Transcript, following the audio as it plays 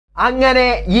അങ്ങനെ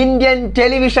Indian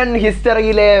television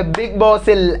ഹിസ്റ്ററിയിലെ big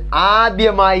ബോസിൽ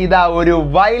ആദ്യമായി ഇതാ ഒരു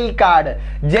വൈൽഡ് കാർഡ്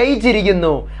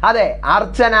ജയിച്ചിരിക്കുന്നു. അതെ,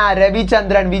 അർച്ചന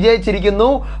രവിചന്ദ്രൻ വിജയിച്ചിരിക്കുന്നു.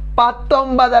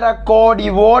 19.5 കോടി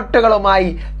വോട്ടുകളുമായി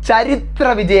ചരിത്ര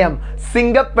വിജയം.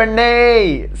 സിംഗപ്പെണ്ണേ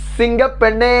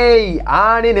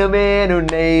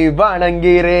ആണിനുമേനുണ്ണേ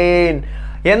വണങ്കിരേൻ.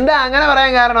 എന്താ അങ്ങനെ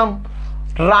പറയാൻ കാരണം?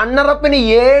 റണ്ണറപ്പിന്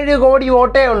 7 കോടി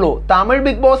വോട്ടേ ഉള്ളൂ. തമിഴ്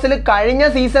ബിഗ് ബോസിൽ കഴിഞ്ഞ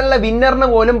സീസണിലെ വിന്നറിന്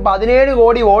പോലും 17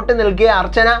 കോടി വോട്ട് നിൽക്കിയ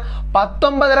അർച്ചന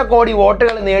 19.5 കോടി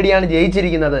വോട്ടുകൾ നേടിയാണ്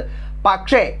ജയിച്ചിരിക്കുന്നത്.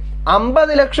 പക്ഷേ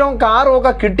 50 ലക്ഷവും കാറും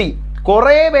ഒക്കെ കിട്ടി.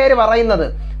 കുറേ പേര് പറയുന്നത്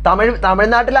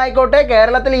തമിഴ്നാട്ടിലായിക്കോട്ടെ,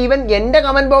 കേരളത്തിൽ ഈവൻ എൻ്റെ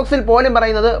കമൻറ്റ് ബോക്സിൽ പോലും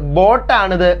പറയുന്നത്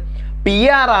ബോട്ടാണിത്,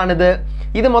 PR ആണിത്,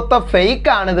 ഇത് മൊത്തം ഫേക്ക്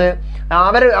ആണിത്,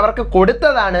 അവർക്ക്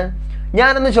കൊടുത്തതാണ്.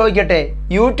 ഞാനൊന്ന് ചോദിക്കട്ടെ,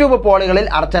 യൂട്യൂബ് പോളുകളിൽ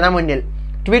അർച്ചന മുന്നിൽ,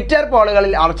 ട്വിറ്റർ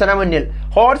പോളുകളിൽ അർച്ചന മുന്നിൽ,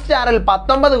 ഹോട്ട്സ്റ്റാറിൽ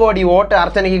 19 കോടി വോട്ട്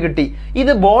അർച്ചനയ്ക്ക് കിട്ടി.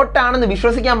 ഇത് ബോട്ടാണെന്ന്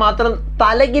വിശ്വസിക്കാൻ മാത്രം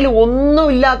തലകിൽ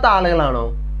ഒന്നുമില്ലാത്ത ആളുകളാണോ?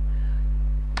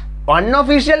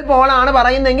 അൺഒഫീഷ്യൽ പോളാണ്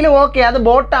പറയുന്നതെങ്കിൽ ഓക്കെ, അത്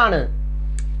ബോട്ടാണ്.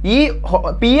 ഈ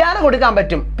PR കൊടുക്കാൻ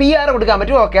പറ്റും,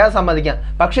 ഓക്കെ, അത് സമ്മതിക്കാം.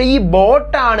 പക്ഷേ ഈ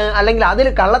ബോട്ടാണ്, അല്ലെങ്കിൽ അതിൽ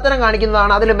കള്ളത്തരം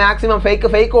കാണിക്കുന്നതാണ്, അതിൽ മാക്സിമം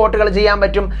ഫേക്ക് വോട്ടുകൾ ചെയ്യാൻ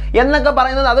പറ്റും എന്നൊക്കെ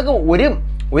പറയുന്നത്, അതൊക്കെ ഒരു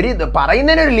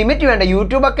പറയുന്നതിന് ഒരു ലിമിറ്റ് വേണ്ട.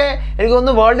 യൂട്യൂബൊക്കെ എനിക്ക്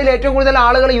തോന്നുന്നു വേൾഡിൽ ഏറ്റവും കൂടുതൽ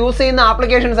ആളുകൾ യൂസ് ചെയ്യുന്ന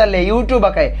ആപ്ലിക്കേഷൻസ് അല്ലേ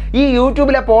യൂട്യൂബൊക്കെ. ഈ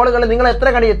യൂട്യൂബിലെ പോളുകൾ നിങ്ങൾ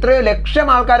എത്രയോ ലക്ഷം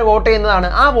ആൾക്കാർ വോട്ട് ചെയ്യുന്നതാണ്.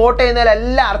 ആ വോട്ട്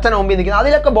ചെയ്യുന്നതിലെല്ലാം അർച്ചന മുമ്പിൽ നിൽക്കുന്നത്.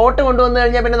 അതിലൊക്കെ ബോട്ട് കൊണ്ടുവന്നു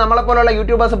കഴിഞ്ഞാൽ പിന്നെ നമ്മളെപ്പോലുള്ള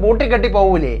യൂട്യൂബേഴ്സ് പൂട്ടിക്കെട്ടി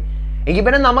പോകൂലേ? എങ്കിൽ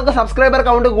പിന്നെ നമുക്ക് സബ്സ്ക്രൈബർ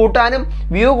കൗണ്ട് കൂട്ടാനും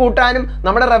വ്യൂ കൂട്ടാനും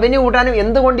നമ്മുടെ റവന്യൂ കൂട്ടാനും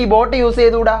എന്തുകൊണ്ട് ഈ ബോട്ട് യൂസ്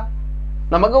ചെയ്തുകൂടാ?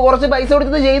 നമുക്ക് കുറച്ച് പൈസ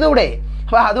കൊടുത്തത് ചെയ്തുകൂടെ?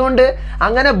 അപ്പോൾ അതുകൊണ്ട്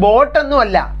അങ്ങനെ ബോട്ടൊന്നും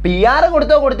അല്ല. PR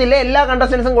കൊടുത്തോ കൊടുത്തില്ലേ, എല്ലാ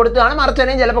കണ്ടസ്റ്റൻസും കൊടുത്തതാണ്.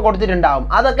 അർച്ചനയും ചിലപ്പോൾ കൊടുത്തിട്ടുണ്ടാവും,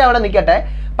 അതൊക്കെ അവിടെ നിൽക്കട്ടെ.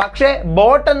 പക്ഷേ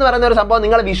ബോട്ട് എന്ന് പറയുന്ന ഒരു സംഭവം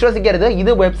നിങ്ങൾ വിശ്വസിക്കരുത്.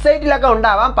 ഇത് വെബ്സൈറ്റിലൊക്കെ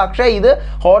ഉണ്ടാവാം, പക്ഷേ ഇത്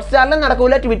ഹോട്ട്സ്റ്റാറിലും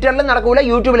നടക്കൂല, ട്വിറ്ററിലും നടക്കൂല,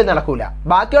 യൂട്യൂബിലും നടക്കൂല.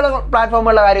 ബാക്കിയുള്ള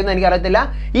പ്ലാറ്റ്ഫോമുകളുടെ കാര്യമൊന്നും എനിക്കറിയത്തില്ല.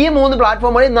 ഈ 3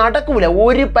 പ്ലാറ്റ്ഫോമുകളിൽ നടക്കൂല,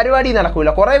 ഒരു പരിപാടി നടക്കൂല.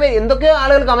 കുറേ പേര് എന്തൊക്കെയോ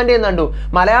ആളുകൾ കമൻറ്റ് ചെയ്യുന്നുണ്ട്,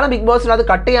 മലയാളം ബിഗ് ബോസിൽ അത്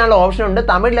കട്ട് ചെയ്യാനുള്ള ഓപ്ഷൻ ഉണ്ട്,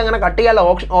 തമിഴിൽ അങ്ങനെ കട്ട് ചെയ്യാനുള്ള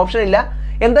ഓപ്ഷൻ ഇല്ല,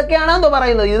 എന്തൊക്കെയാണെന്നോ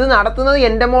പറയുന്നത്. ഇത് നടത്തുന്നത്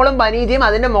എൻ്റെ മോളും ബനീജയും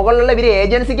അതിൻ്റെ മുകളിലുള്ള ഇവർ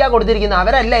ഏജൻസിക്കാണ് കൊടുത്തിരിക്കുന്നത്.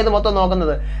 അവരല്ല ഇത് മൊത്തം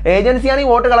നോക്കുന്നത്, ഏജൻസിയാണ് ഈ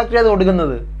വോട്ട് കളക്ട് ചെയ്ത്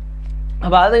കൊടുക്കുന്നത്.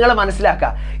 അപ്പോൾ അത് നിങ്ങൾ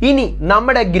മനസ്സിലാക്കുക. ഇനി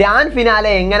നമ്മുടെ ഗ്രാൻഡ്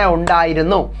ഫിനാലെ എങ്ങനെ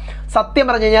ഉണ്ടായിരുന്നു? സത്യം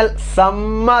പറഞ്ഞു കഴിഞ്ഞാൽ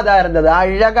സമ്മതായിരുന്നത്,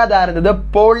 അഴകതായിരുന്നത്,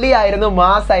 പൊള്ളിയായിരുന്നു,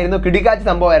 മാസായിരുന്നു, കിടിക്കാച്ച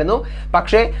സംഭവമായിരുന്നു.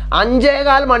 പക്ഷേ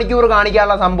 5.25 മണിക്കൂർ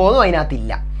കാണിക്കാനുള്ള സംഭവമൊന്നും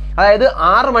അതിനകത്തില്ല. അതായത്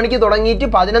 6 മണിക്ക് തുടങ്ങിയിട്ട്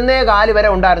 11:15 വരെ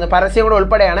ഉണ്ടായിരുന്നു. പരസ്യം കൂടെ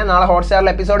ഉൾപ്പെടെയാണ്. നാളെ ഹോട്ട്സ്റ്റാറിൽ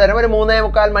എപ്പിസോഡ് വരുമ്പോൾ ഒരു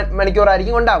 3.25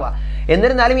 മണിക്കൂറായിരിക്കും ഉണ്ടാവുക.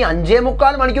 എന്നിരുന്നാലും ഈ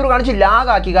 5.25 മണിക്കൂർ കാണിച്ച്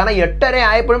ലാഗാക്കി. കാരണം 8:30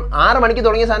 ആയപ്പോഴും 6 മണിക്ക്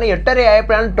തുടങ്ങിയ സാധനം 8:30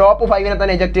 ആയപ്പോഴാണ് ടോപ്പ് 5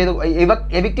 തന്നെ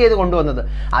എവിക്റ്റ് ചെയ്ത് കൊണ്ടുവന്നത്.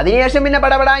 അതിനുശേഷം പിന്നെ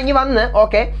പടപടാ ഇങ്ങി വന്ന്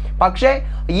ഓക്കെ. പക്ഷേ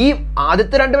ഈ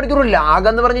ആദ്യത്തെ 2 മണിക്കൂർ ലാഗ്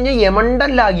എന്ന് പറഞ്ഞു കഴിഞ്ഞാൽ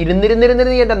യമണ്ടൻ ലാഗ്,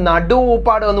 ഇരുന്നിരുന്നിരുന്നിരുന്ന് എൻ്റെ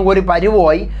നടുപ്പാട് വന്ന് ഒരു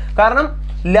പരുവായി. കാരണം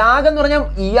ലാഗ് എന്ന്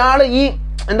പറഞ്ഞാൽ ഈ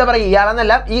എന്താ പറയുക,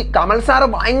 ഇയാളെന്നല്ല, ഈ കമൽ സാറ്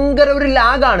ഭയങ്കര ഒരു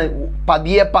ലാഗാണ്.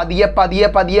 പതിയെ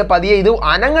ഇത്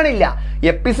അനങ്ങണില്ല.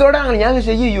 എപ്പിസോഡാണ്. ഞാൻ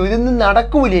വിചാരിച്ചു ഇതൊന്നും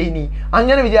നടക്കൂലേ ഇനി,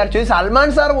 അങ്ങനെ വിചാരിച്ചു. സൽമാൻ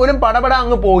സാർ പോലും പടപട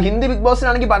അങ്ങ് പോകും. ഹിന്ദി ബിഗ്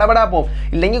ബോസിലാണെങ്കിൽ പടപടാ പോകും,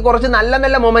 ഇല്ലെങ്കിൽ കുറച്ച്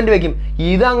നല്ല മൊമെന്റ് വെക്കും.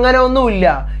 ഇത് അങ്ങനെ ഒന്നുമില്ല.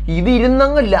 ഇത്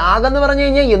ഇരുന്നങ്ങ് ലാഗെന്ന് പറഞ്ഞു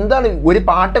കഴിഞ്ഞാൽ എന്താണ്, ഒരു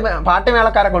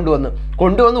പാട്ടുമേളക്കാരെ കൊണ്ടുവന്ന്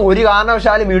ഒരു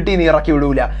കാരണവശാലും വീട്ടിൽ നിന്ന് ഇറക്കി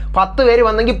വിടൂല. 10 പേര്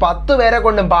വന്നെങ്കിൽ 10 പേരെ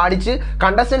കൊണ്ടും പാടിച്ച്,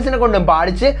 കണ്ടസ്റ്റൻസിനെ കൊണ്ടും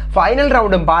പാടിച്ച്, ഫൈനൽ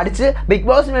റൗണ്ടും പാടിച്ച്, ബിഗ്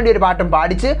ബോസിന് വേണ്ടി ഒരു പാട്ടും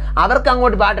പാടിച്ച്, അവർക്ക്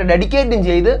അങ്ങോട്ട് പാട്ട് ഡെഡിക്കേറ്റും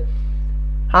ചെയ്ത്,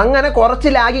 അങ്ങനെ കുറച്ച്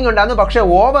ലാഗിങ് ഉണ്ടായിരുന്നു. പക്ഷേ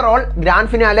ഓവറോൾ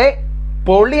ഗ്രാൻഡ് ഫിനാലെ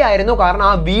പൊള്ളിയായിരുന്നു. കാരണം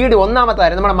ആ വീട്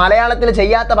ഒന്നാമത്തായിരുന്നു. നമ്മുടെ മലയാളത്തിൽ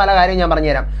ചെയ്യാത്ത പല കാര്യവും ഞാൻ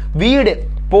പറഞ്ഞുതരാം. വീട്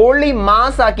പൊള്ളി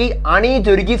മാസാക്കി,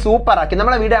 അണിയിച്ചൊരുക്കി, സൂപ്പറാക്കി.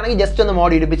 നമ്മുടെ വീടാണെങ്കിൽ ജസ്റ്റ് ഒന്ന്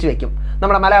മോഡി ഇടിപ്പിച്ച് വെക്കും,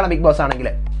 നമ്മുടെ മലയാളം ബിഗ് ബോസ് ആണെങ്കിൽ.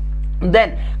 ദെൻ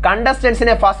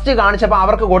കണ്ടസ്റ്റൻസിനെ ഫസ്റ്റ് കാണിച്ചപ്പോൾ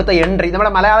അവർക്ക് കൊടുത്ത എൻട്രി,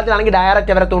 നമ്മുടെ മലയാളത്തിലാണെങ്കിൽ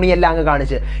ഡയറക്റ്റ് അവരെ തുണിയെല്ലാം അങ്ങ്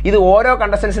കാണിച്ച്, ഇത് ഓരോ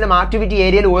കണ്ടസ്റ്റൻസിനും ആക്ടിവിറ്റി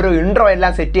ഏരിയയിൽ ഓരോ ഇൻട്രോ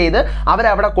എല്ലാം സെറ്റ് ചെയ്ത്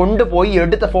അവരവിടെ കൊണ്ടുപോയി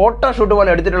എടുത്ത ഫോട്ടോഷൂട്ട് പോലെ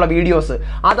എടുത്തിട്ടുള്ള വീഡിയോസ്,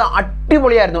 അത്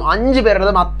അടിപൊളിയായിരുന്നു. 5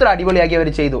 പേരുള്ളതും അത്ര അടിപൊളിയാക്കി അവർ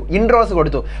ചെയ്തു. ഇൻട്രോസ്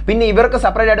കൊടുത്തു. പിന്നെ ഇവർക്ക്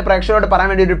സെപ്പറേറ്റ് ആയിട്ട് പ്രേക്ഷകരോട്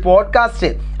പറയാൻ വേണ്ടി ഒരു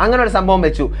പോഡ്കാസ്റ്റ്, അങ്ങനെ ഒരു സംഭവം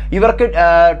വെച്ചു. ഇവർക്ക്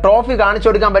ട്രോഫി കാണിച്ചു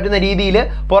കൊടുക്കാൻ പറ്റുന്ന രീതിയിൽ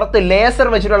പുറത്ത് ലേസർ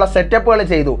വെച്ചിട്ടുള്ള സെറ്റപ്പുകൾ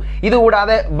ചെയ്തു.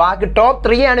 ഇതുകൂടാതെ ബാക്കി ടോപ്പ്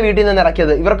 3 ആണ് വീട്ടിൽ നിന്ന്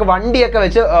ഇറക്കിയത്. ഇവർക്ക് വണ്ടിയൊക്കെ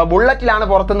വെച്ച് ബുള്ളറ്റിലാണ്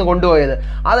പുറത്തുനിന്ന് കൊണ്ടുപോയത്.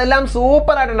 അതെല്ലാം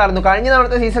സൂപ്പർ ആയിട്ടുണ്ടായിരുന്നു. കഴിഞ്ഞ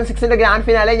തവണത്തെ സീസൺ 6ന്റെ ഗ്രാൻഡ്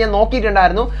ഫിനാലെ ഞാൻ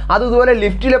നോക്കിയിട്ടുണ്ടായിരുന്നു. അത് ഇതുപോലെ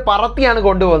ലിഫ്റ്റിൽ പറത്തിയാണ്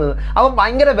കൊണ്ടുപോകുന്നത്. അപ്പം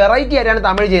ഭയങ്കര വെറൈറ്റി ആയിട്ടാണ്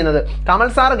തമിഴ് ചെയ്യുന്നത്. കമൽ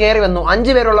സാർ കയറി വന്നു,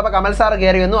 5 പേരുള്ളപ്പോൾ കമൽ സാർ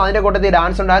കയറി വന്നു. അതിൻ്റെ കൂട്ടത്തിൽ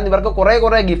ഡാൻസ് ഉണ്ടായിരുന്നു. ഇവർക്ക്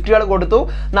കുറേ ഗിഫ്റ്റുകൾ കൊടുത്തു.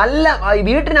 നല്ല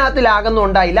വീട്ടിനകത്ത് ലാഗൊന്നും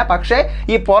ഉണ്ടായില്ല. പക്ഷേ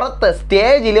ഈ പുറത്ത്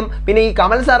സ്റ്റേജിലും പിന്നെ ഈ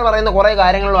കമൽ സാർ പറയുന്ന കുറേ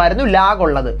കാര്യങ്ങളുമായിരുന്നു ലാഗ്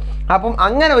ഉള്ളത്. അപ്പം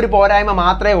അങ്ങനെ ഒരു പോരായ്മ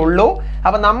മാത്രമേ ഉള്ളൂ.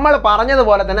 അപ്പം നമ്മൾ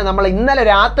പറഞ്ഞതുപോലെ തന്നെ നമ്മൾ ഇന്നലെ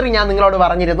രാത്രി ഞാൻ നിങ്ങളോട്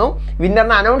പറഞ്ഞിരുന്നു,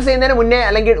 വിന്നറിനെ അനൗൺസ് ചെയ്യുന്ന ചെയ്യുന്നതിന് മുന്നേ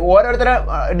അല്ലെങ്കിൽ ഓരോരുത്തരുടെ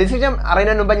ഡിസിഷൻ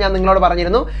അറിയുന്നതിന് മുമ്പ് ഞാൻ നിങ്ങളോട്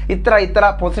പറഞ്ഞിരുന്നു ഇത്ര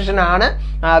പൊസിഷനാണ്.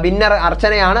 വിന്നർ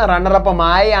അർച്ചനയാണ്, റണ്ണറപ്പ്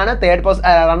മായയാണ്,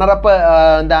 റണ്ണറപ്പ്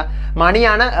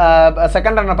മണിയാണ്,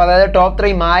 സെക്കൻഡ് റണ്ണറപ്പ് അതായത് ടോപ്പ്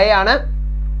 3 മായയാണ്,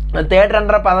 തേർഡ്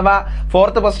റണ്ണറപ്പ് അഥവാ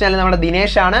 4th പൊസിഷനിൽ നമ്മുടെ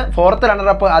ദിനേശാണ്, 4th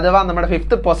റണ്ണറപ്പ് അഥവാ നമ്മുടെ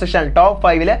 5th പൊസിഷൻ ടോപ്പ്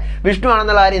 5 വിഷ്ണു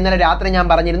ആണെന്നുള്ള കാര്യം ഇന്നലെ രാത്രി ഞാൻ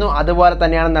പറഞ്ഞിരുന്നു. അതുപോലെ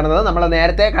തന്നെയാണ് നടന്നത്. നമ്മൾ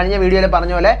നേരത്തെ കഴിഞ്ഞ വീഡിയോയിൽ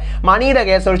പറഞ്ഞ പോലെ മണിയുടെ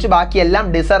കേസ് ഒഴിച്ച് ബാക്കിയെല്ലാം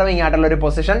ഡിസർവിങ് ആയിട്ടുള്ള ഒരു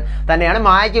പൊസിഷൻ തന്നെയാണ്.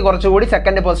 മായയ്ക്ക് കുറച്ചുകൂടി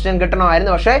സെക്കൻഡ് പൊസിഷൻ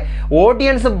കിട്ടണമായിരുന്നു. പക്ഷേ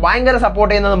ഓഡിയൻസ് ഭയങ്കര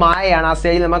സപ്പോർട്ട് ചെയ്യുന്നത് മായയാണ്. ആ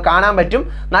സ്റ്റേജിൽ നമുക്ക് കാണാൻ പറ്റും,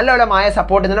 നല്ലപോലെ മായ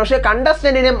സപ്പോർട്ട് ചെയ്യുന്നുണ്ട്. പക്ഷേ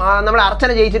കണ്ടസ്റ്റന്റിനും നമ്മൾ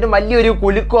അർച്ചന ജയിച്ചിട്ടും വലിയൊരു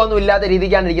കുലുക്കമൊന്നും ഇല്ലാത്ത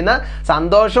രീതിക്കാണ് ഇരിക്കുന്നത്.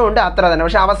 സന്തോഷമുണ്ട് അത്ര തന്നെ.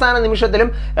 പക്ഷേ അവസാന നിമിഷത്തിലും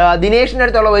ദിനേശിൻ്റെ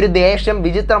അടുത്തുള്ള ഒരു ദേഷ്യം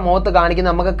വിചിത്ര മുഖത്ത്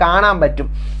കാണിക്കുന്നത് നമുക്ക് കാണാൻ പറ്റും.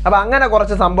 അപ്പോൾ അങ്ങനെ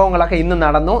കുറച്ച് സംഭവങ്ങളൊക്കെ ഇന്ന്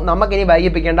നടന്നു. നമുക്കിനി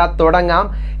വൈകിപ്പിക്കേണ്ട, തുടങ്ങാം.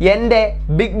 എൻ്റെ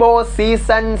ബിഗ് ബോസ്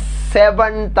സീസൺ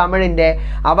 7 തമിഴിൻ്റെ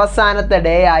അവസാനത്തെ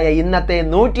ഡേ ആയ ഇന്നത്തെ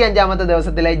 105ാമത്തെ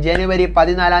ദിവസത്തിലെ ജനുവരി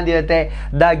 14 തീയതിത്തെ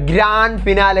ദ ഗ്രാൻഡ്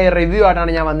ഫിനാലെ റിവ്യൂ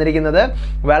ആയിട്ടാണ് ഞാൻ വന്നിരിക്കുന്നത്.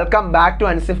 Welcome back to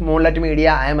Ansif moonlight media.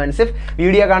 I M Ansif.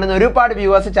 Video കാണുന്ന ഒരുപാട്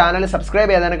വ്യൂവേഴ്സ് ചാനൽ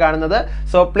സബ്സ്ക്രൈബ് ചെയ്താണ് കാണുന്നത്.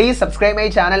 So please subscribe my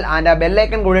channel and ആ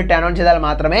ബെല്ലൈക്കൺ കൂടി ടേൺ ഓൺ ചെയ്താൽ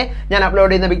മാത്രമേ ഞാൻ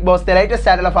അപ്ലോഡ് ചെയ്യുന്ന ബിഗ് ബോസ് ലേറ്റസ്റ്റ്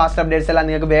ആയിട്ടുള്ള ഫാസ്റ്റ് അപ്ഡേറ്റ്സ് എല്ലാം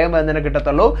നിങ്ങൾക്ക് വേഗം തന്നെ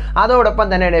കിട്ടത്തുള്ളൂ. അതോടൊപ്പം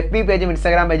തന്നെ FB പേജും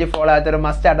ഇൻസ്റ്റാഗ്രാം പേജും ഫോളോ ചെയ്യാത്തൊരു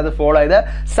മസ്റ്റ് ആയിട്ട് അത് ഫോളോ ചെയ്ത്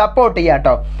സപ്പോർട്ട് ചെയ്യാം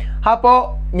കേട്ടോ. അപ്പോൾ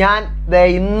ഞാൻ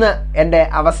ഇന്ന് എൻ്റെ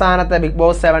അവസാനത്തെ ബിഗ്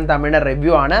ബോസ് 7 തമിഴിൻ്റെ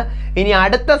റിവ്യൂ ആണ്. ഇനി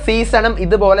അടുത്ത സീസണും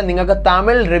ഇതുപോലെ നിങ്ങൾക്ക്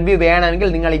തമിഴ് റിവ്യൂ വേണമെങ്കിൽ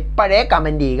നിങ്ങൾ ഇപ്പോഴേ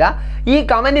കമൻറ്റ് ചെയ്യുക. ഈ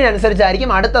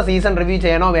കമൻറ്റിനനുസരിച്ചായിരിക്കും അടുത്ത സീസൺ റിവ്യൂ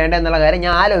ചെയ്യണോ വേണ്ട എന്നുള്ള കാര്യം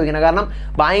ഞാൻ ആലോചിക്കണം. കാരണം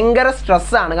ഭയങ്കര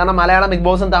സ്ട്രെസ്സാണ്. കാരണം മലയാളം ബിഗ്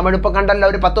ബോസും തമിഴ് ഇപ്പോൾ കണ്ടല്ലോ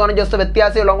ഒരു 10-15 ദിവസത്തെ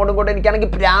വ്യത്യാസമുള്ള അങ്ങോട്ടും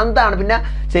എനിക്കാണെങ്കിൽ ഭ്രാന്താണ്. പിന്നെ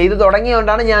ചെയ്ത്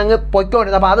തുടങ്ങിയതുകൊണ്ടാണ് ഞാൻ അങ്ങ്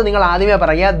പൊയ്ക്കൊണ്ടിരുന്നത്. അപ്പോൾ അത് നിങ്ങൾ ആദ്യമേ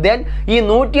പറയുക. ദെൻ ഈ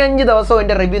 105 ദിവസവും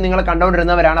എൻ്റെ റിവ്യൂ നിങ്ങൾ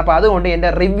കണ്ടുകൊണ്ടിരുന്നവരാണ്. അപ്പോൾ അതുകൊണ്ട്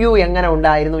എൻ്റെ റിവ്യൂ എങ്ങനെ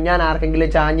ഉണ്ടായിരുന്നു, ഞാൻ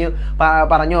ആർക്കെങ്കിലും ചാഞ്ഞു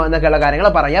പറഞ്ഞോ എന്നൊക്കെയുള്ള കാര്യങ്ങൾ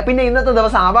പറയാം. പിന്നെ ഇന്നത്തെ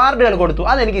ദിവസം അവാർഡുകൾ കൊടുത്തു,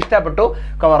 അതെനിക്ക് ഇഷ്ടപ്പെട്ടു.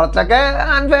 കുറച്ചൊക്കെ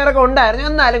അൺഫെയർ ഒക്കെ ഉണ്ടായിരുന്നു,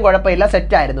 എന്നാലും കുഴപ്പമില്ല,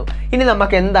 സെറ്റായിരുന്നു. ഇനി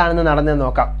നമുക്ക് എന്താണെന്ന് നടന്നെന്ന്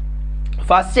നോക്കാം.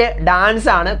 ഫസ്റ്റ് ഡാൻസ്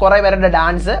ആണ്. കുറേ പേരുടെ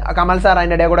ഡാൻസ്. കമൽ സാർ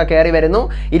അതിൻ്റെ ഇടയിൽ കൂടെ കയറി വരുന്നു.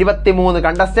 23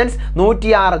 കണ്ടസ്റ്റൻസ്,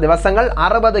 106 ദിവസങ്ങൾ,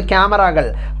 60 ക്യാമറകൾ.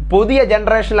 പുതിയ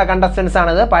ജനറേഷനിലെ കണ്ടസ്റ്റൻസ്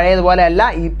ആണിത്, പഴയതുപോലെ അല്ല.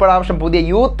 ഇപ്രാവശ്യം പുതിയ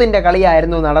യൂത്തിൻ്റെ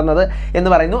കളിയായിരുന്നു നടന്നത് എന്ന്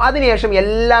പറയുന്നു. അതിനുശേഷം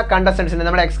എല്ലാ കണ്ടസ്റ്റൻസിൻ്റെ,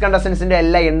 നമ്മുടെ എക്സ് കണ്ടസ്റ്റൻസിൻ്റെ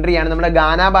എല്ലാ എൻട്രിയാണ്. നമ്മുടെ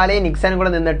ഗാനാബാലയും നിക്സനും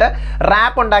കൂടെ നിന്നിട്ട്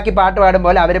റാപ്പ് ഉണ്ടാക്കി പാട്ട് പാടും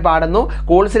പോലെ അവർ പാടുന്നു.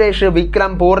 കൂൾ സുരേഷ്,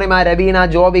 വിക്രം, പൂർണിമ, രവീന,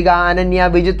 ജോബിക, അനന്യ,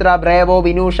 വിചിത്ര, ബ്രേവോ,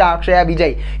 വിനൂഷ, അക്ഷയ,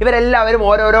 വിജയ് ഇവരെല്ലാവരും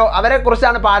ഓരോരോ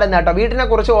അവരെക്കുറിച്ചാണ് പാടുന്നത് കേട്ടോ. വീട്ടിനെ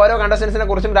കുറിച്ച് ഓരോ കണ്ടസ്റ്റൻസിനെ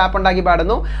കുറിച്ചും റാപ്പ് ഉണ്ടാക്കി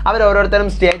പാടുന്നു. അവർ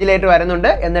സ്റ്റേജിലേക്ക്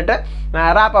വരുന്നുണ്ട്. എന്നിട്ട്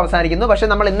റാപ്പ് അവസാനിക്കുന്നു. പക്ഷെ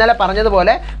നമ്മൾ ഇന്നലെ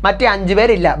പറഞ്ഞതുപോലെ മറ്റേ 5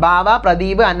 പേരില്ല. ബാവ,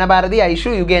 പ്രദീപ്, അന്നഭാരതി, ഐഷു,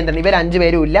 യുഗേന്ദ്രൻ ഇവർ 5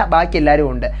 പേരും ഇല്ല, ബാക്കി എല്ലാവരും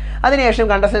ഉണ്ട്. അതിനുശേഷം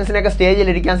കണ്ടസ്റ്റൻസിനൊക്കെ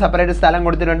സ്റ്റേജിലിരിക്കാൻ സെപ്പറേറ്റ് സ്ഥലം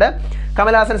കൊടുത്തിട്ടുണ്ട്.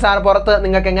 കമൽഹാസൻ സാർ പുറത്ത്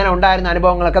നിങ്ങൾക്ക് എങ്ങനെ ഉണ്ടായിരുന്ന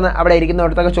അനുഭവങ്ങളൊക്കെ അവിടെ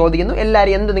ഇരിക്കുന്നിടത്തൊക്കെ ചോദിക്കുന്നു.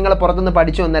 എല്ലാവരും എന്ത് നിങ്ങൾ പുറത്തുനിന്ന്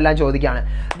പഠിച്ചു എന്നെല്ലാം ചോദിക്കുകയാണ്.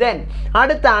 ദെൻ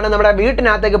അടുത്താണ് നമ്മുടെ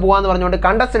വീട്ടിനകത്തേക്ക് പോകാമെന്ന് പറഞ്ഞുകൊണ്ട്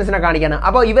കണ്ടസ്റ്റൻസിനെ കാണിക്കുകയാണ്.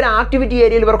 അപ്പോൾ ഇവർ ആക്ടിവിറ്റി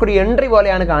ഏരിയയിൽ ഇവർക്കൊരു എൻട്രി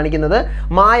പോലെയാണ് കാണിക്കുന്നത്.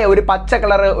 മായ ഒരു പച്ച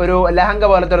കളർ ഒരു ലഹങ്ക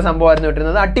പോലത്തെ ഒരു സംഭവമായിരുന്നു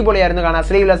ഇട്ടിരുന്നത്. അടിപൊളിയായിരുന്നു കാണാൻ.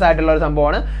 സ്ലീവ്ലെസ് ആയിട്ടുള്ള ഒരു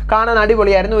സംഭവമാണ് കാണാൻ,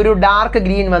 അടിപൊളിയായിരുന്നു. ഒരു ഡാർക്ക്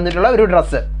ഗ്രീൻ വന്നിട്ടുള്ള ഒരു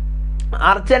ഡ്രസ്സ്.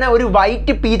 അർച്ചന ഒരു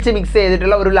വൈറ്റ് പീച്ച് മിക്സ്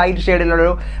ചെയ്തിട്ടുള്ള ഒരു ലൈറ്റ് ഷെയ്ഡിലുള്ള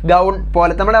ഒരു ഗൗൺ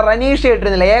പോലെ നമ്മുടെ റനീഷ്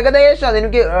ഇട്ടിരുന്നില്ല. ഏകദേശം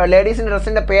അതെനിക്ക് ലേഡീസിൻ്റെ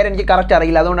ഡ്രസ്സിൻ്റെ പേരെനിക്ക് കറക്റ്റ്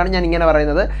അറിയില്ല, അതുകൊണ്ടാണ് ഞാൻ ഇങ്ങനെ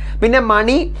പറയുന്നത്. പിന്നെ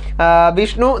മണി,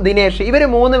 വിഷ്ണു, ദിനേഷ് ഇവർ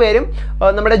 3 പേരും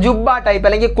നമ്മുടെ ജുബ്ബ ടൈപ്പ്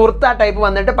അല്ലെങ്കിൽ കുർത്ത ടൈപ്പ്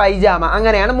വന്നിട്ട് പൈജാമ,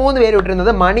 അങ്ങനെയാണ് 3 പേരും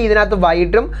ഇട്ടിരുന്നത്. മണി ഇതിനകത്ത്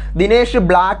വൈറ്റും, ദിനേഷ്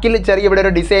ബ്ലാക്കിൽ ചെറിയ ഇവിടെ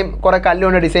ഒരു ഡിസൈൻ കുറേ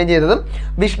കല്ലുകൊണ്ട് ഡിസൈൻ ചെയ്തതും,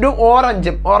 വിഷ്ണു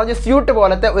ഓറഞ്ച് സ്യൂട്ട്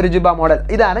പോലത്തെ ഒരു ജുബ്ബ മോഡൽ.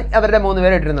 ഇതാണ് അവരുടെ 3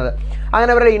 പേരും ഇട്ടിരുന്നത്.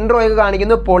 അങ്ങനെ അവരുടെ ഇൻട്രോയൊക്കെ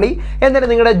കാണിക്കുന്നു, പൊളി. എന്നിട്ട്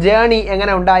നിങ്ങളുടെ ജേണി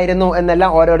എങ്ങനെ ഉണ്ടായിരുന്നു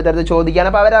എന്നെല്ലാം ഓരോരുത്തർക്ക് ചോദിക്കുകയാണ്.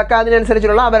 അപ്പോൾ അവരൊക്കെ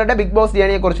അതിനനുസരിച്ചുള്ള അവരുടെ ബിഗ് ബോസ്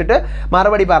ജേണിയെ കുറിച്ചിട്ട്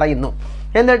മറുപടി പറയുന്നു.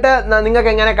 എന്നിട്ട്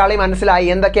നിങ്ങൾക്ക് എങ്ങനെ കളി മനസ്സിലായി,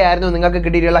 എന്തൊക്കെയായിരുന്നു നിങ്ങൾക്ക്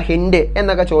കിട്ടിയിട്ടുള്ള ഹിൻഡ്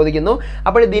എന്നൊക്കെ ചോദിക്കുന്നു.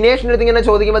 അപ്പോൾ ദിനേഷിൻ്റെ അടുത്ത് ഇങ്ങനെ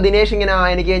ചോദിക്കുമ്പോൾ ദിനേഷ്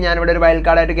ഇങ്ങനെ ഞാനിവിടെ ഒരു വൈൽഡ്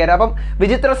കാർഡായിട്ട് കയറി. അപ്പം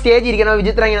വിചിത്ര സ്റ്റേജ് ഇരിക്കണം,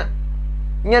 വിചിത്ര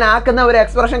ഇങ്ങനെ ആക്കുന്ന ഒരു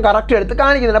എക്സ്പ്രഷൻ കറക്റ്റ് എടുത്ത്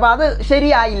കാണിക്കുന്നുണ്ട്. അപ്പോൾ അത്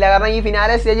ശരിയായില്ല. കാരണം ഈ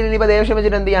ഫിനാലെ സ്റ്റേജിൽ ഇനിയിപ്പോൾ ദേഷ്യം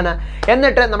വെച്ചിട്ട് എന്ത് ചെയ്യാണ്.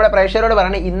 എന്നിട്ട് നമ്മുടെ പ്രേക്ഷകരോട്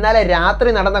പറഞ്ഞ് ഇന്നലെ രാത്രി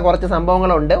നടന്ന കുറച്ച്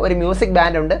സംഭവങ്ങളുണ്ട്, ഒരു മ്യൂസിക്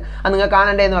ബാൻഡ് ഉണ്ട്, അത് നിങ്ങൾ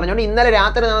കാണണ്ടേ എന്ന് പറഞ്ഞുകൊണ്ട് ഇന്നലെ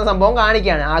രാത്രി നടന്ന സംഭവം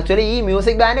കാണിക്കുകയാണ്. ആക്ച്വലി ഈ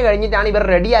മ്യൂസിക് ബാൻഡ് കഴിഞ്ഞിട്ടാണ് ഇവർ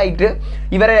റെഡി ആയിട്ട്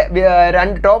ഇവരെ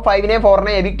ടോപ്പ് 5നെയും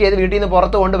 4നെയും എവിക്റ്റ് ചെയ്ത് വീട്ടിൽ നിന്ന്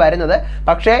പുറത്ത് കൊണ്ട് വരുന്നത്.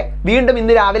 പക്ഷേ വീണ്ടും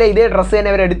ഇന്ന് രാവിലെ ഇതേ ഡ്രസ്സ്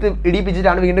തന്നെ അവരെടുത്ത്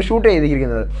ഇടിപ്പിച്ചിട്ടാണ് വീണ്ടും ഷൂട്ട്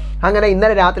ചെയ്തിരിക്കുന്നത്. അങ്ങനെ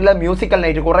ഇന്നലെ രാത്രിയിലെ മ്യൂസിക്കൽ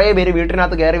നൈറ്റ് കുറേ പേര്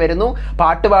വീട്ടിനകത്ത് കയറി വരുന്നു,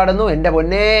 പാട്ട് പാടുന്നു. എൻ്റെ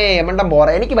പൊന്നേ എമ്മണ്ടം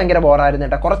എനിക്ക് ഭയങ്കര ബോറായിരുന്നു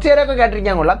കേട്ടോ. കുറച്ച് നേരമൊക്കെ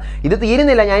കേട്ടിരിക്കാൻ കൊള്ളാം. ഇത്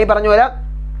തീരുന്നില്ല. ഞാൻ ഈ പറഞ്ഞ പോലെ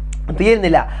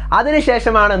തീരുന്നില്ല.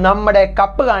 അതിനുശേഷമാണ് നമ്മുടെ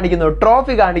കപ്പ് കാണിക്കുന്നു,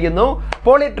 ട്രോഫി കാണിക്കുന്നു,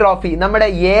 പോളി ട്രോഫി. നമ്മുടെ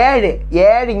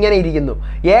 7 ഇങ്ങനെ ഇരിക്കുന്നു.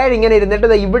 7 ഇങ്ങനെ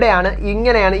ഇരുന്നിട്ട് ഇവിടെയാണ്,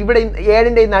 ഇങ്ങനെയാണ്, ഇവിടെ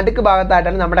 7ന്റെ ഈ നടുക്ക്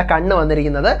ഭാഗത്തായിട്ടാണ് നമ്മുടെ കണ്ണ്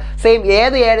വന്നിരിക്കുന്നത്. സെയിം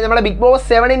ഏത് 7? നമ്മുടെ ബിഗ് ബോസ്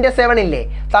 7ന്റെ 7 ഇല്ലേ,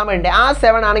 തമിഴിൻ്റെ ആ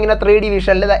 7 ആണ് ഇങ്ങനെ 3D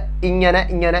വിഷ്വലിൽ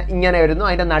ഇങ്ങനെ വരുന്നു.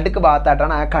 അതിൻ്റെ നടുക്ക്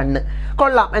ഭാഗത്തായിട്ടാണ് ആ കണ്ണ്.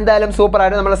 കൊള്ളാം, എന്തായാലും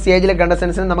സൂപ്പറായിട്ട് നമ്മുടെ സ്റ്റേജിലെ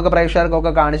കണ്ടസ്റ്റൻസിന് നമുക്ക്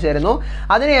പ്രേക്ഷകർക്കൊക്കെ കാണിച്ചു തരുന്നു.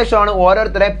 അതിനുശേഷമാണ്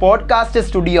ഓരോരുത്തരെ പോഡ്കാസ്റ്റ്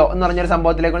സ്റ്റുഡിയോ എന്ന് പറഞ്ഞൊരു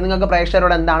സംഭവത്തിലേക്ക് നിങ്ങൾക്ക്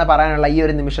പ്രേക്ഷകരോട് എന്താണ് പറയാനുള്ള ഈ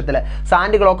ഒരു നിമിഷത്തിൽ.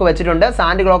 സാൻഡ് ക്ലോക്ക് വെച്ചിട്ടുണ്ട്.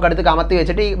 സാൻഡ് ക്ലോക്ക് എടുത്ത് കമത്തി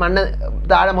വെച്ചിട്ട് ഈ മണ്ണ്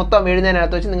താഴെ മൊത്തം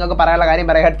വീഴുന്നതിനകത്ത് വെച്ച് നിങ്ങൾക്ക് പറയാനുള്ള കാര്യം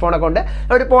പറയാം. ഹെഡ്ഫോണൊക്കെ കൊണ്ട്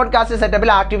ഒരു പോഡ്കാസ്റ്റ്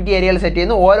സെറ്റപ്പിൽ ആക്ടിവിറ്റി ഏരിയയിൽ സെറ്റ്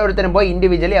ചെയ്യുന്നു. ഓരോരുത്തരും പോയി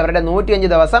ഇൻഡിവിജ്വലി അവരുടെ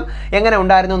 105 ദിവസം എങ്ങനെ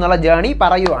ഉണ്ടായിരുന്നു എന്നുള്ള ജേണി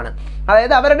പറയുവാണ്.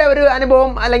 അതായത് അവരുടെ ഒരു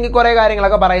അനുഭവം അല്ലെങ്കിൽ കുറേ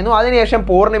കാര്യങ്ങളൊക്കെ പറയുന്നു. അതിനുശേഷം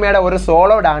പൂർണിമയുടെ ഒരു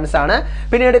സോളോ ഡാൻസ് ആണ്.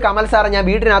 പിന്നീട് കമൽ സാർ ഞാൻ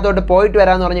വീട്ടിനകത്തോട്ട് പോയിട്ട്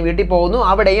വരാമെന്ന് പറഞ്ഞ് വീട്ടിൽ പോകുന്നു.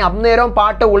 അവിടെയും അന്നേരവും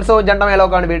പാട്ട്, ഉത്സവവും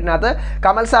ചെണ്ടമേളമൊക്കെയാണ് വീട്ടിനകത്ത്.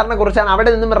 കമൽ സാറിനെ കുറിച്ചാണ്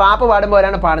അവിടെ നിന്നും റാപ്പ്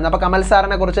പാടുമ്പോഴാണ് പാടുന്നത്. അപ്പോൾ കമൽ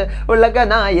സാറിനെ കുറിച്ച് ഉള്ളക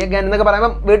നായകൻ എന്നൊക്കെ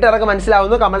പറയുമ്പോൾ വീട്ടുകാർക്ക്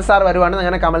മനസ്സിലാവുന്നു കമൽ സാർ വരുവാണ്.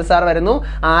 അങ്ങനെ കമൽ സാർ വരുന്നു.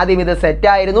 ആദ്യം ഇത്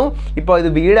സെറ്റായിരുന്നു, ഇപ്പോൾ ഇത്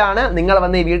വീടാണ്, നിങ്ങൾ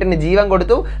വന്ന് ഈ വീട്ടിന് ജീവൻ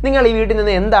കൊടുത്തു, നിങ്ങൾ ഈ വീട്ടിൽ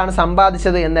നിന്ന് എന്താണ്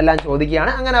സമ്പാദിച്ചത് എന്നെല്ലാം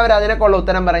ചോദിക്കുകയാണ്. അങ്ങനെ അവർ അതിനൊക്കെയുള്ള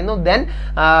ഉത്തരം പറയുന്നു. ദെൻ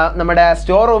നമ്മുടെ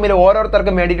സ്റ്റോർ റൂമിൽ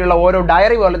ഓരോരുത്തർക്കും വേണ്ടിയിട്ടുള്ള ഓരോ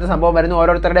ഡയറി പോലത്തെ സംഭവം വരുന്നു,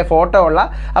 ഓരോരുത്തരുടെ ഫോട്ടോ ഉള്ള.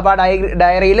 അപ്പോൾ ആ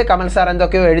ഡയറിയിൽ കമൽ സാർ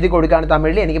എന്തൊക്കെയോ എഴുതി കൊടുക്കുകയാണ്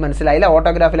തമിഴിൽ, എനിക്ക് മനസ്സിലായില്ല,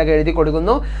 ഓട്ടോഗ്രാഫിലൊക്കെ എഴുതി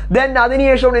കൊടുക്കുന്നു. ദെൻ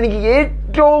അതിനുശേഷമാണ് എനിക്ക്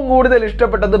ഏറ്റവും കൂടുതൽ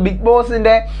ഇഷ്ടപ്പെട്ടത് ബിഗ്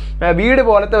ബോസിൻ്റെ വീട്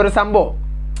പോലത്തെ ഒരു സംഭവം.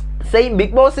 സെയിം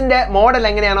ബിഗ് ബോസിൻ്റെ മോഡൽ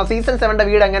എങ്ങനെയാണോ, സീസൺ 7ന്റെ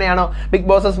വീട് എങ്ങനെയാണോ, ബിഗ്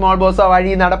ബോസ്, സ്മോൾ ബോസോ,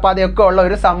 വഴി, നടപ്പാതയൊക്കെ ഉള്ള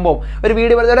ഒരു സംഭവം, ഒരു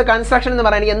വീട് പോലത്തെ ഒരു കൺസ്ട്രക്ഷൻ എന്ന്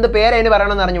പറയാൻ എനിക്ക് എന്ത് പേരതിന്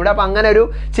പറയണമെന്ന് അറിഞ്ഞൂടെ. അപ്പോൾ അങ്ങനെ ഒരു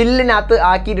ചില്ലിനകത്ത്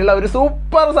ആക്കിയിട്ടുള്ള ഒരു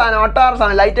സൂപ്പർ സാധനം, ഒട്ടാറ്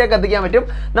സാധനം, ലൈറ്റൊക്കെ എത്തിക്കാൻ പറ്റും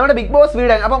നമ്മുടെ ബിഗ് ബോസ്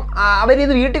വീട്. അപ്പം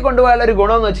അവരിത് വീട്ടിൽ കൊണ്ടുപോയുള്ള ഒരു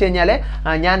ഗുണമെന്ന് വെച്ച് കഴിഞ്ഞാൽ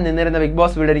ഞാൻ നിന്നിരുന്ന ബിഗ്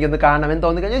ബോസ് വീട് എനിക്കൊന്ന് കാണണമെന്ന്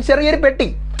തോന്നിക്കഴിഞ്ഞാൽ ചെറിയൊരു പെട്ടി,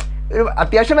 ഒരു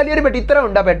അത്യാവശ്യം വലിയൊരു പെട്ടി, ഇത്ര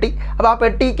ഉണ്ട് ആ പെട്ടി. അപ്പോൾ ആ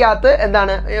പെട്ടിക്കകത്ത്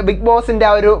എന്താണ് ബിഗ് ബോസിൻ്റെ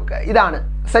ആ ഒരു ഇതാണ്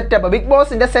സെറ്റപ്പ്, ബിഗ്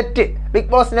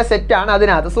ബോസിൻ്റെ സെറ്റാണ്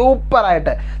അതിനകത്ത്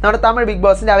സൂപ്പറായിട്ട്. നമ്മുടെ തമിഴ് ബിഗ്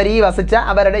ബോസിൻ്റെ അവർ ഈ വസിച്ച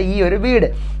അവരുടെ ഈ ഒരു വീട്.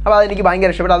 അപ്പോൾ അതെനിക്ക് ഭയങ്കര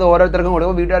ഇഷ്ടപ്പെട്ടു. അത് ഓരോരുത്തർക്കും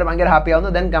കൊടുക്കും, വീട്ടുകാർ ഭയങ്കര ഹാപ്പി ആവുന്നു.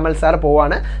 ദെൻ കമൽ സാർ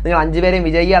പോവാണ്. നിങ്ങൾ 5 പേരെയും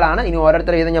വിജയികളാണ്, ഇനി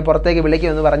ഓരോരുത്തർ ചെയ്ത് ഞാൻ പുറത്തേക്ക്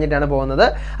വിളിക്കുമെന്ന് പറഞ്ഞിട്ടാണ് പോകുന്നത്.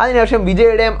 അതിനുശേഷം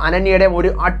വിജയുടെയും അനന്യയുടെയും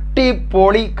ഒരു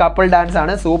അടിപൊളി കപ്പിൾ ഡാൻസ്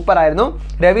ആണ്, സൂപ്പറായിരുന്നു.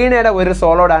 രവീണയുടെ ഒരു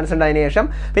സോളോ ഡാൻസ് ഉണ്ട് അതിനുശേഷം.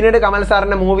 പിന്നീട് കമൽ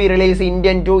സാറിൻ്റെ movie release,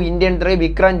 Indian 2, Indian 3,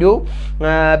 Vikram 2,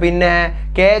 പിന്നെ